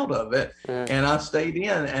get out of it. And I stayed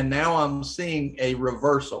in. And now I'm seeing a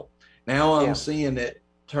reversal. Now I'm seeing it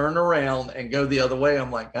turn around and go the other way.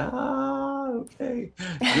 I'm like, okay,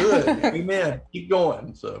 good. Amen. Keep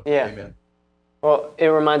going. So, amen. Well, it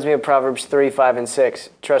reminds me of Proverbs 3, 5, and 6.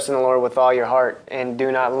 Trust in the Lord with all your heart and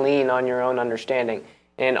do not lean on your own understanding.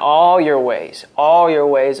 In all your ways,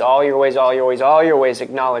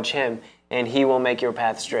 acknowledge him, and he will make your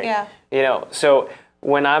path straight. Yeah. You know, so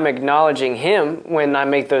when I'm acknowledging him, when I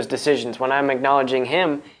make those decisions, when I'm acknowledging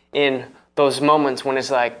him in those moments when it's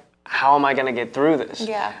like, how am I going to get through this?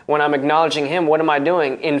 Yeah. When I'm acknowledging him, what am I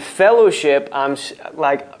doing? In fellowship, I'm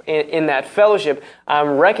like, in that fellowship,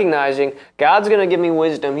 I'm recognizing God's going to give me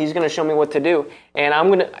wisdom. He's going to show me what to do. And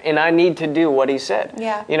I need to do what he said.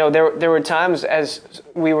 Yeah. You know, there were times as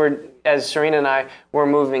Serena and I were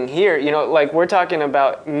moving here, you know, like we're talking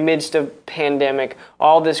about midst of pandemic,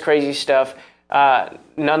 all this crazy stuff.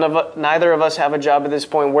 Neither of us have a job at this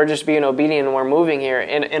point. We're just being obedient, and we're moving here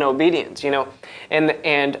in obedience, you know.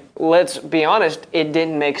 And let's be honest, it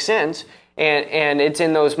didn't make sense. And it's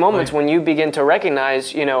in those moments when you begin to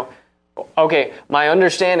recognize, you know, okay, my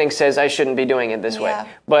understanding says I shouldn't be doing it this way,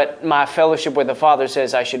 but my fellowship with the Father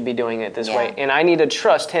says I should be doing it this way, and I need to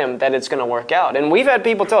trust him that it's going to work out. And we've had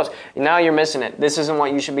people tell us, now you're missing it. This isn't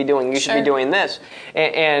what you should be doing. You should be doing this.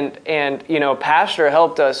 And you know, Pastor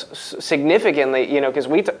helped us significantly, you know, because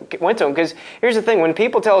we went to him. Because here's the thing, when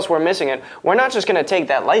people tell us we're missing it, we're not just going to take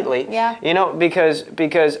that lightly, you know, because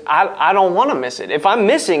I don't want to miss it. If I'm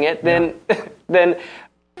missing it, then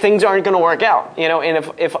things aren't going to work out, you know. And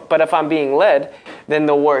if I'm being led, then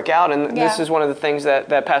they'll work out. And this is one of the things that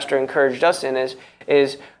Pastor encouraged us in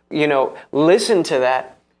is you know, listen to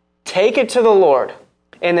that, take it to the Lord,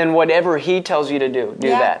 and then whatever he tells you to do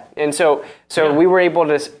that. And so we were able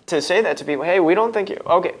to say that to people. Hey, we don't think you.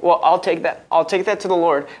 Okay, well, I'll take that. I'll take that to the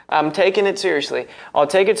Lord. I'm taking it seriously. I'll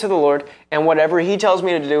take it to the Lord, and whatever he tells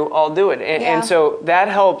me to do, I'll do it. And so that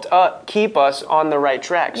helped keep us on the right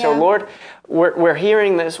track. So Lord, we're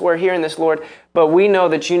hearing this, Lord, but we know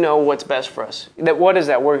that you know what's best for us. That what is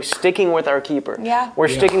that? We're sticking with our keeper. We're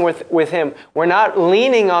sticking with him. We're not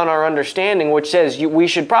leaning on our understanding, which says we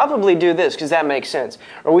should probably do this because that makes sense,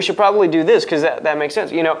 or we should probably do this because that makes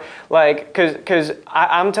sense. You know, like because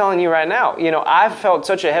I'm telling you right now, you know, I felt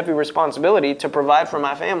such a heavy responsibility to provide for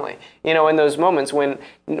my family. You know, in those moments when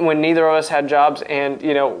neither of us had jobs, and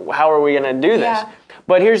you know, how are we going to do this?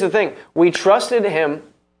 But here's the thing: we trusted him.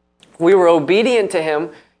 We were obedient to him,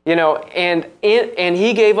 you know, and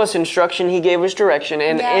he gave us instruction, he gave us direction,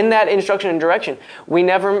 and in that instruction and direction, we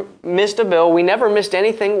never missed a bill, we never missed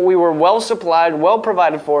anything. We were well supplied, well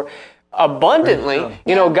provided for, abundantly.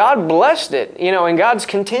 You know, God blessed it, you know, and God's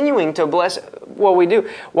continuing to bless what we do.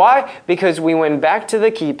 Why? Because we went back to the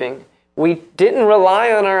keeping. We didn't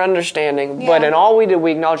rely on our understanding, but in all we did,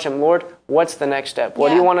 we acknowledged him. Lord, what's the next step? What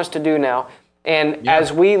do you want us to do now? And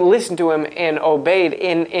as we listened to him and obeyed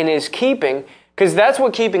in his keeping, because that's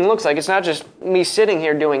what keeping looks like. It's not just me sitting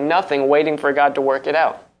here doing nothing, waiting for God to work it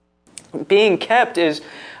out. Being kept is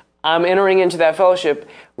I'm entering into that fellowship,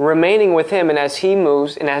 remaining with him, and as he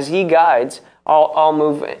moves and as he guides, I'll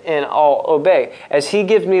move and I'll obey. As he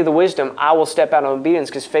gives me the wisdom, I will step out in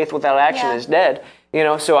obedience, because faith without action is dead. You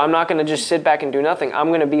know, so I'm not going to just sit back and do nothing. I'm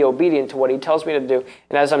going to be obedient to what he tells me to do.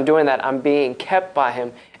 And as I'm doing that, I'm being kept by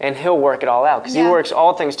him, and he'll work it all out, because he works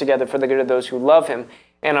all things together for the good of those who love him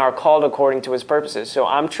and are called according to his purposes. So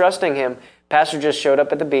I'm trusting him. Pastor just showed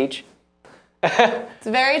up at the beach. It's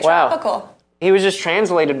very tropical. He was just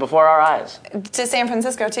translated before our eyes. To San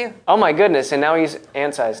Francisco, too. Oh, my goodness. And now he's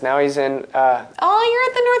Ansize. Now he's in... you're at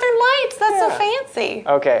the Northern Lights. That's so fancy.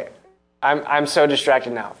 Okay. I'm so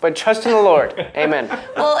distracted now. But trust in the Lord. Amen.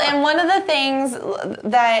 Well, and one of the things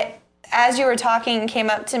that, as you were talking, came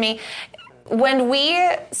up to me, when we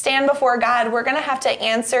stand before God, we're going to have to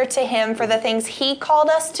answer to him for the things he called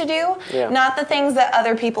us to do, not the things that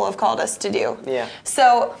other people have called us to do.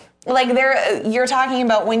 So... like you're talking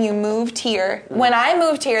about when you moved here. When I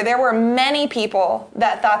moved here, there were many people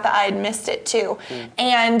that thought that I'd missed it too,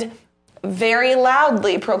 and very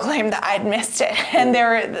loudly proclaimed that I'd missed it. And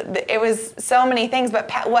it was so many things. But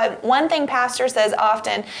one thing Pastor says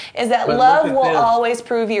often is that love will always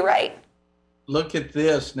prove you right. Look at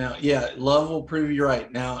this now. Yeah, love will prove you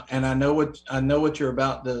right now. And I know what you're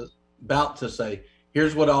about to say.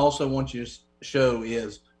 Here's what I also want you to show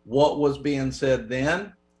is what was being said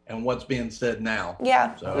then and what's being said now.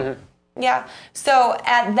 So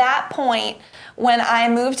at that point, when I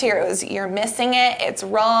moved here, it was, you're missing it, it's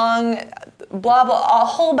wrong, blah, blah, a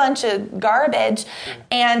whole bunch of garbage.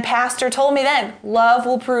 And Pastor told me then, love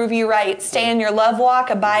will prove you right. Stay in your love walk,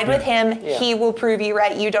 abide with him. He will prove you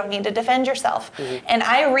right. You don't need to defend yourself. And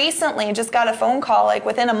I recently just got a phone call, like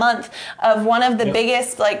within a month, of one of the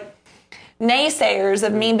biggest, like, naysayers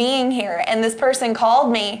of me being here. And this person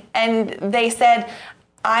called me and they said,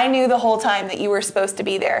 I knew the whole time that you were supposed to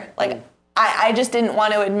be there. Like, I just didn't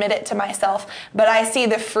want to admit it to myself. But I see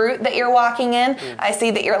the fruit that you're walking in. I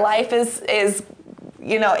see that your life is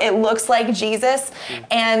it looks like Jesus.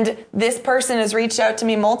 And this person has reached out to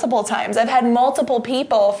me multiple times. I've had multiple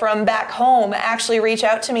people from back home actually reach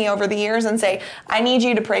out to me over the years and say, I need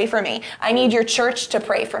you to pray for me. I need your church to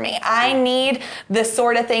pray for me. I need the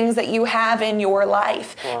sort of things that you have in your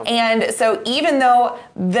life. Wow. And so even though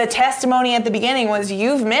the testimony at the beginning was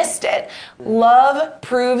you've missed it, love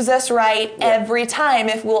proves us right every time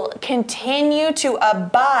if we'll continue to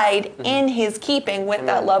abide in his keeping with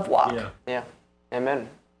that love walk. Yeah. Amen.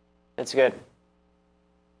 That's good.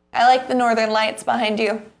 I like the northern lights behind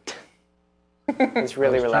you. It's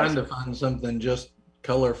really relaxing. Trying to find something just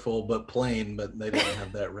colorful but plain, but they didn't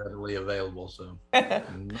have that readily available. So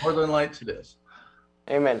northern lights it is.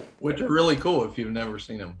 Amen. Which are really cool if you've never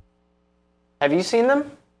seen them. Have you seen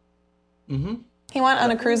them? Mm-hmm. He went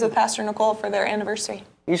on a cruise with Pastor Nicole for their anniversary.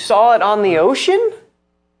 You saw it on the ocean?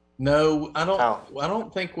 No, I don't. Oh. I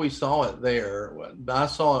don't think we saw it there. I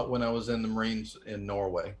saw it when I was in the Marines in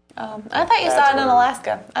Norway. I thought you saw it in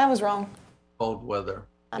Alaska. I was wrong. Cold weather.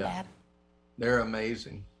 My bad. They're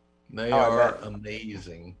amazing. They are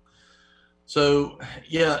amazing. So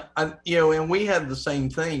yeah, and we had the same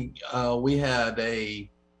thing. We had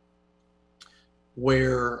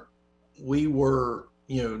where we were,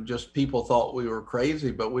 just people thought we were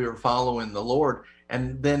crazy, but we were following the Lord.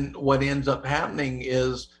 And then what ends up happening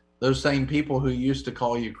is those same people who used to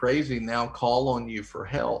call you crazy now call on you for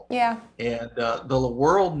help. Yeah. And the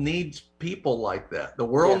world needs people like that. The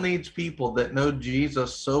world needs people that know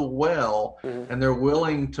Jesus so well and they're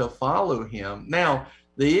willing to follow him. Now,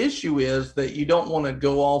 the issue is that you don't want to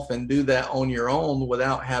go off and do that on your own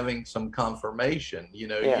without having some confirmation. You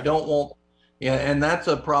don't want, and that's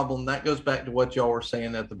a problem. That goes back to what y'all were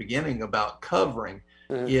saying at the beginning about covering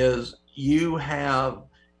is you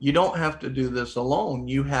don't have to do this alone.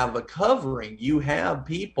 You have a covering. You have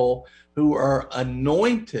people who are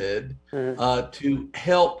anointed to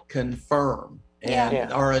help confirm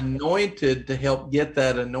and are anointed to help get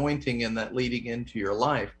that anointing and that leading into your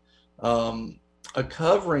life. A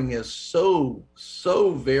covering is so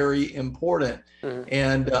very important.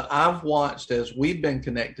 And I've watched as we've been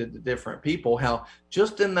connected to different people, how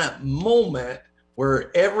just in that moment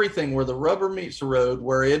where the rubber meets the road,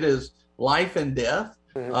 where it is life and death,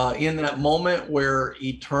 in that moment where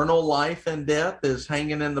eternal life and death is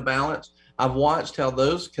hanging in the balance, I've watched how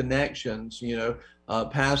those connections,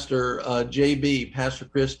 Pastor JB, Pastor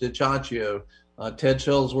Chris DiCiaccio, Ted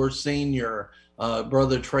Shellsworth Sr.,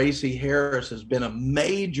 Brother Tracy Harris has been a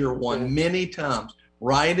major one many times.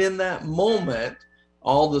 Right in that moment,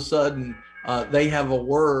 all of a sudden, they have a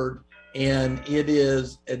word, and it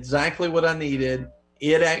is exactly what I needed.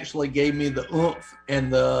 It actually gave me the oomph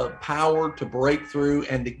and the power to break through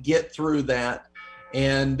and to get through that.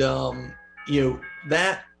 And,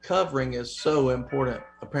 that covering is so important.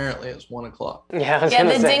 Apparently it's 1:00. Yeah,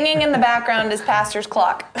 the dinging in the background is Pastor's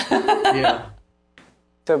clock. Yeah.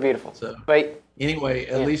 So beautiful. So, but anyway,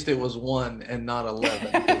 at least it was 1 and not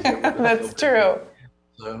 11. That's true.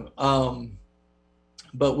 So,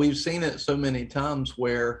 but we've seen it so many times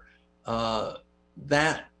where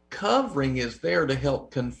that covering is there to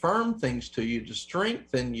help confirm things to you, to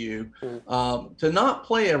strengthen you, to not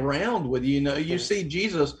play around with you. You see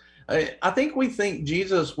Jesus. I think we think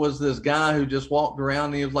Jesus was this guy who just walked around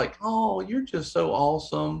and he was like, oh, you're just so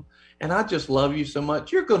awesome. And I just love you so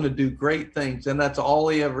much. You're going to do great things. And that's all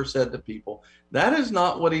he ever said to people. That is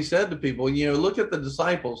not what he said to people. Look at the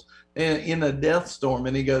disciples in a death storm.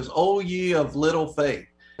 And he goes, oh, ye of little faith.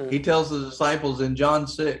 He tells the disciples in John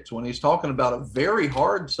 6, when he's talking about a very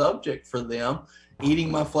hard subject for them, eating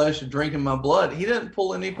my flesh and drinking my blood, he didn't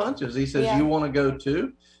pull any punches. He says, you want to go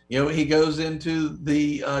too? He goes into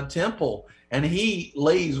the temple and he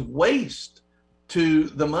lays waste to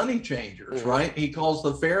the money changers, right? He calls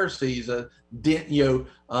the Pharisees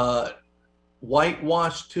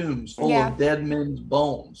whitewashed tombs full of dead men's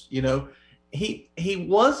bones. He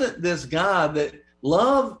wasn't this guy that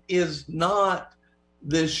love is not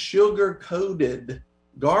this sugar-coated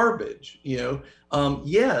garbage.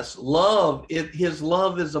 Yes, love, his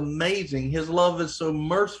love is amazing. His love is so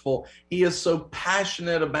merciful. He is so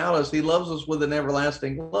passionate about us. He loves us with an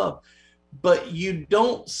everlasting love. But you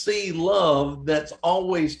don't see love that's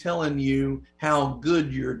always telling you how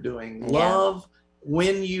good you're doing. Love,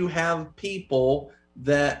 when you have people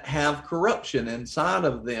that have corruption inside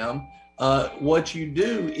of them, what you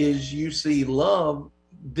do is you see love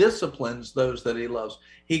disciplines those that he loves.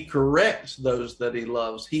 He corrects those that he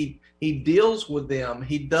loves. He deals with them.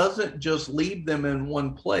 He doesn't just leave them in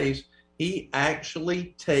one place. He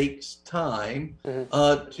actually takes time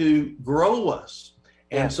to grow us.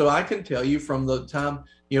 And so I can tell you from the time,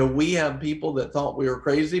 we have people that thought we were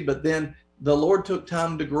crazy, but then the Lord took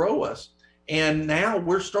time to grow us. And now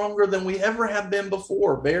we're stronger than we ever have been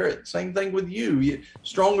before. Barrett, same thing with you.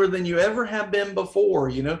 Stronger than you ever have been before.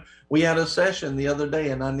 You know, we had a session the other day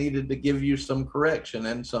and I needed to give you some correction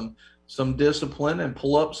and some discipline and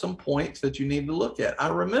pull up some points that you need to look at. I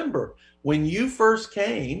remember when you first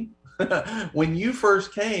came,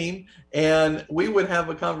 and we would have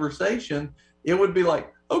a conversation, it would be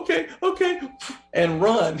like, okay, and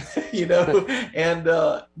run, you know, and,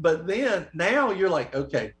 but then now you're like,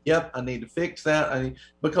 okay, yep, I need to fix that.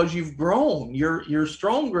 Because you've grown, you're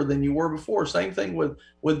stronger than you were before. Same thing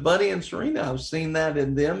with Buddy and Serena. I've seen that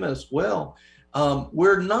in them as well.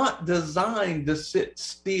 We're not designed to sit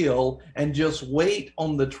still and just wait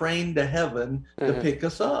on the train to heaven to pick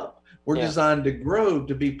us up. We're designed to grow,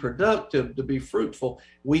 to be productive, to be fruitful.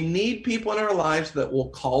 We need people in our lives that will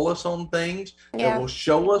call us on things, that will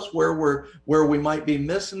show us where we might be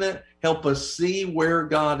missing it, help us see where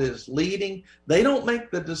God is leading. They don't make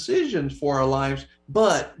the decisions for our lives,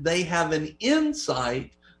 but they have an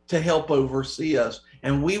insight to help oversee us.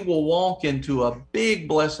 And we will walk into a big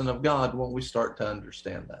blessing of God when we start to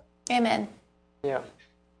understand that. Amen. Yeah.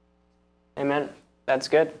 Amen. That's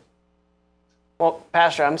good. Well,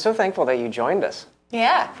 Pastor, I'm so thankful that you joined us.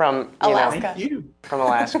 Yeah. From Alaska. Thank you. From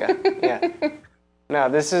Alaska. Yeah. No,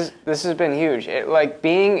 this has been huge. Like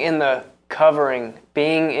being in the covering,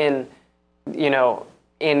 being in,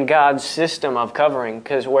 in God's system of covering,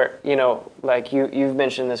 because where, like you've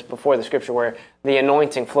mentioned this before, the scripture where the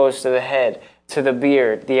anointing flows to the head, to the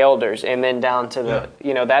beard, the elders, and then down to the,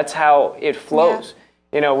 that's how it flows.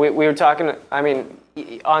 Yeah. We were talking,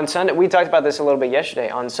 on Sunday, we talked about this a little bit yesterday.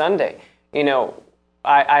 On Sunday,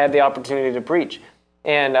 I had the opportunity to preach,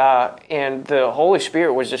 and the Holy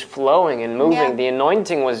Spirit was just flowing and moving. Yeah. The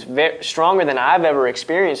anointing was stronger than I've ever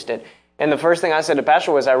experienced it. And the first thing I said to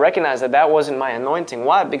Pastor was, I recognized that wasn't my anointing.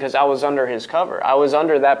 Why? Because I was under his cover. I was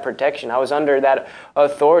under that protection. I was under that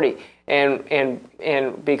authority. And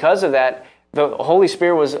because of that, the Holy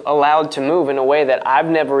Spirit was allowed to move in a way that I've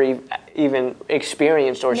never even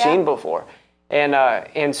experienced or seen before.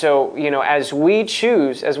 And so, as we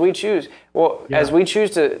choose to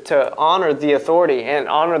honor the authority and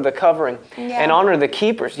honor the covering and honor the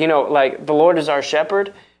keepers, like the Lord is our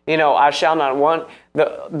shepherd, I shall not want.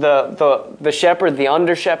 The shepherd, the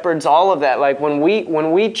under shepherds, all of that. Like when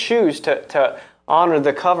we choose to honor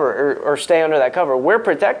the cover or stay under that cover, we're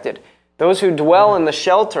protected. Those who dwell in the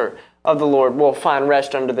shelter of the Lord will find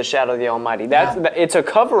rest under the shadow of the Almighty. It's a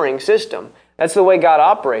covering system. That's the way God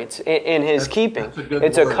operates in His keeping.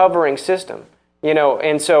 It's a covering system,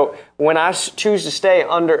 And so when I choose to stay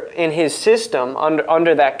in His system,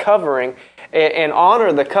 under that covering, and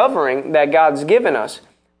honor the covering that God's given us,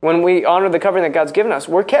 when we honor the covering that God's given us,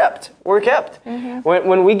 we're kept. We're kept. Mm-hmm.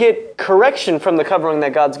 When we get correction from the covering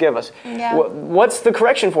that God's given us, what's the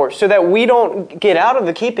correction for? So that we don't get out of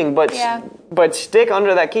the keeping, but stick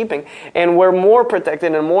under that keeping. And we're more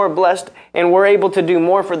protected and more blessed, and we're able to do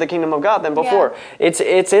more for the kingdom of God than before. Yeah.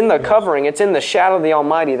 It's in the covering. It's in the shadow of the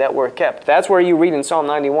Almighty that we're kept. That's where you read in Psalm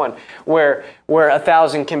 91, where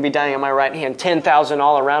 1,000 can be dying on my right hand, 10,000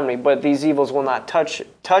 all around me, but these evils will not touch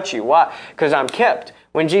you. Why? Because I'm kept.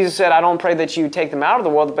 When Jesus said, I don't pray that you take them out of the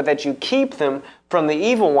world, but that you keep them from the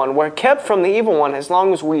evil one. We're kept from the evil one as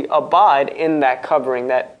long as we abide in that covering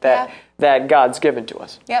that God's given to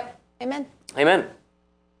us. Yep. Amen. Amen.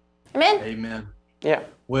 Amen. Amen. Yeah.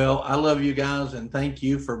 Well, I love you guys, and thank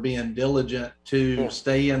you for being diligent to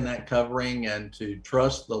stay in that covering and to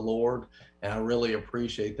trust the Lord, and I really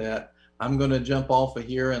appreciate that. I'm going to jump off of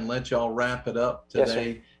here and let y'all wrap it up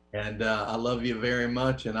today, and I love you very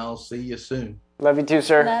much, and I'll see you soon. Love you too,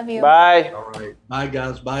 sir. Love you. Bye. All right. Bye,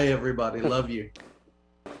 guys. Bye, everybody. Love you.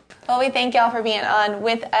 Well, we thank y'all for being on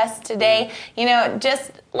with us today.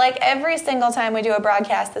 Just like every single time we do a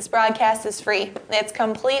broadcast, this broadcast is free. It's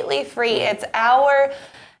completely free. It's our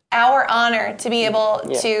honor to be able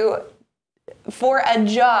to, for a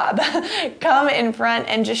job, come in front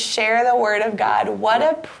and just share the word of God. What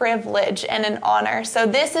a privilege and an honor. So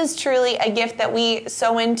this is truly a gift that we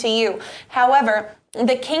sow into you. However,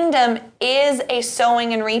 the kingdom is a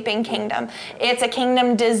sowing and reaping kingdom. It's a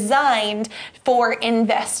kingdom designed for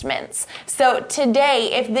investments. So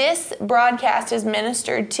today, if this broadcast is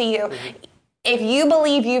ministered to you, if you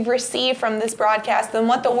believe you've received from this broadcast, then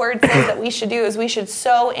what the word says that we should do is we should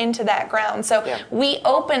sow into that ground. So we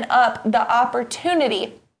open up the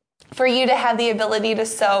opportunity for you to have the ability to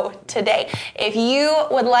sow today. If you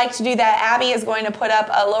would like to do that, Abby is going to put up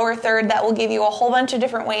a lower third that will give you a whole bunch of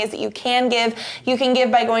different ways that you can give. You can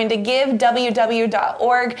give by going to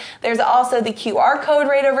giveww.org. There's also the QR code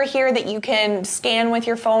right over here that you can scan with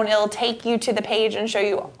your phone. It'll take you to the page and show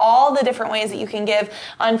you all the different ways that you can give.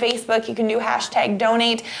 On Facebook, you can do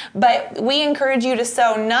 #donate. But we encourage you to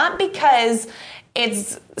sow, not because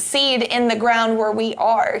it's seed in the ground where we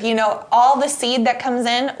are. You know, all the seed that comes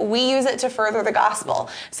in, we use it to further the gospel.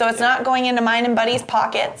 So it's not going into mine and Buddy's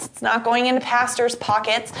pockets. It's not going into pastors'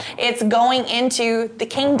 pockets. It's going into the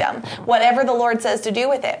kingdom, whatever the Lord says to do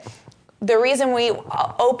with it. The reason we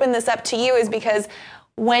open this up to you is because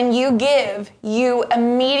when you give, you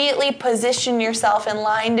immediately position yourself in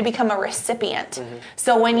line to become a recipient. Mm-hmm.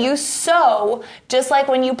 So when you sow, just like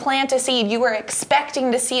when you plant a seed, you are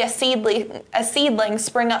expecting to see a seedling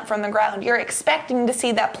spring up from the ground. You're expecting to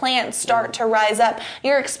see that plant start to rise up.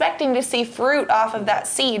 You're expecting to see fruit off of that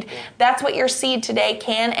seed. That's what your seed today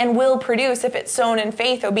can and will produce if it's sown in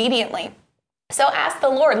faith obediently. So ask the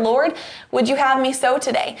Lord, Lord, would you have me sow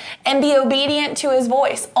today? And be obedient to his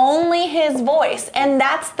voice, only his voice. And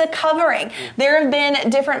that's the covering. There have been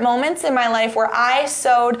different moments in my life where I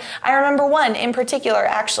sowed. I remember one in particular,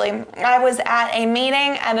 actually. I was at a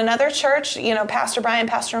meeting at another church. You know, Pastor Brian,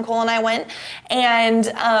 Pastor Nicole, and I went. And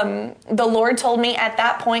the Lord told me at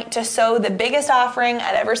that point to sow the biggest offering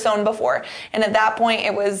I'd ever sown before. And at that point,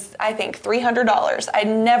 it was, I think, $300. I'd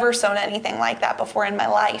never sown anything like that before in my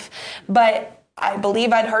life. But I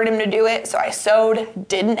believe I'd heard him to do it, so I sowed,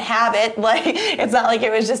 didn't have it. Like, it's not like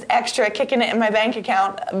it was just extra kicking it in my bank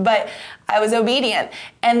account, but I was obedient.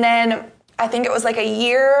 And then I think it was like a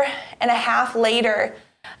year and a half later,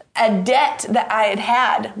 a debt that I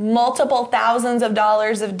had, multiple thousands of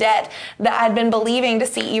dollars of debt that I'd been believing to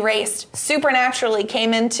see erased, supernaturally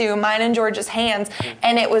came into mine and George's hands,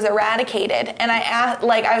 and it was eradicated. And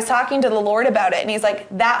I was talking to the Lord about it, and he's like,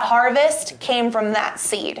 that harvest came from that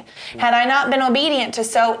seed. Had I not been obedient to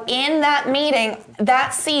sow in that meeting,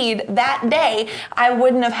 that seed, that day, I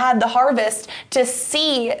wouldn't have had the harvest to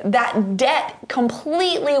see that debt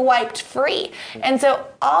completely wiped free. And so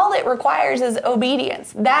all it requires is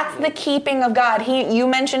obedience. That's the keeping of God. You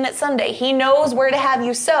mentioned it Sunday. He knows where to have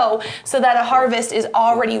you sow so that a harvest is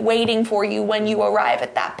already waiting for you when you arrive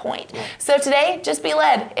at that point. So today, just be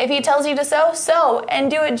led. If he tells you to sow, sow,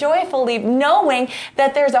 and do it joyfully, knowing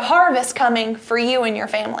that there's a harvest coming for you and your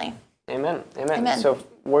family. Amen. Amen. So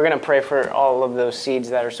we're going to pray for all of those seeds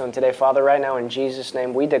that are sown today. Father, right now in Jesus'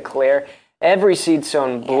 name, we declare every seed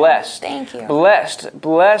sown blessed. Thank you.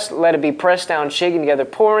 Blessed. Let it be pressed down, shaken together,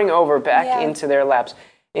 pouring over back into their laps.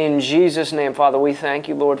 In Jesus' name, Father, we thank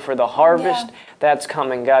you, Lord, for the harvest that's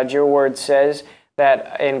coming. God, your word says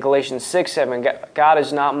that in Galatians 6:7, God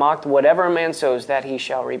is not mocked. Whatever a man sows, that he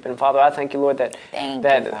shall reap. And Father, I thank you, Lord,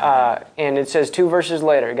 and it says 2 verses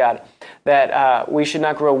later, God, that we should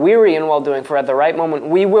not grow weary in well-doing, for at the right moment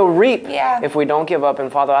we will reap if we don't give up. And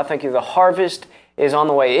Father, I thank you, the harvest is on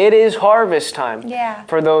the way. It is harvest time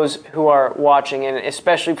for those who are watching, and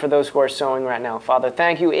especially for those who are sowing right now. Father,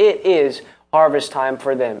 thank you. It is harvest time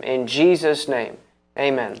for them. In Jesus' name,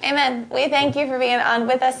 amen. Amen. We thank you for being on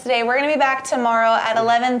with us today. We're going to be back tomorrow at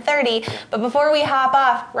 11:30. But before we hop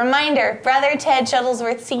off, reminder, Brother Ted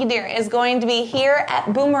Shuttlesworth Sr. is going to be here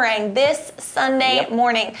at Boomerang this Sunday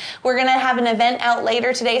morning. We're going to have an event out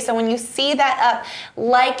later today. So when you see that up,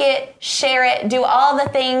 like it, share it, do all the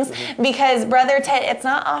things. Because Brother Ted, it's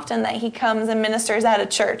not often that he comes and ministers at a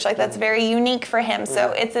church. Like, that's very unique for him.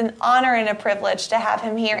 So it's an honor and a privilege to have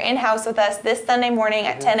him here in-house with us this Sunday morning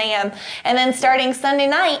at 10 a.m. And then starting Sunday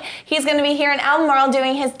night, he's going to be here in Albemarle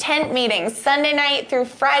doing his tent meetings Sunday night through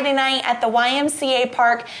Friday night at the YMCA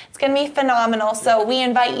Park. It's going to be phenomenal. So we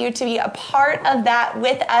invite you to be a part of that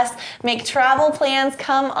with us. Make travel plans.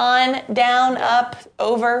 Come on down, up,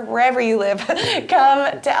 over, wherever you live.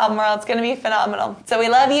 Come to Albemarle. It's going to be phenomenal. So we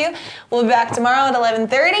love you. We'll be back tomorrow at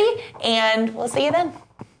 11:30, and we'll see you then.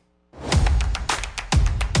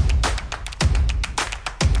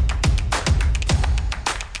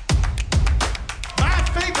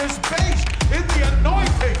 Is based in the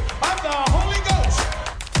anointing of the Holy Ghost.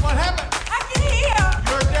 What happened? I can hear.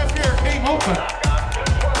 Your deaf ear came open.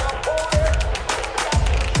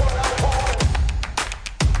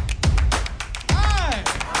 I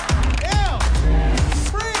am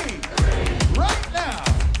free right now.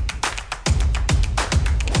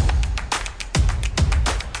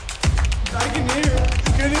 I can hear.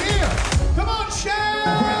 You can hear. Come on, shout. I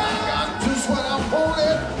got just what I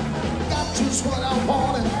wanted. Got just what I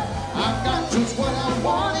wanted. I got just what I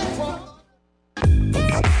wanted from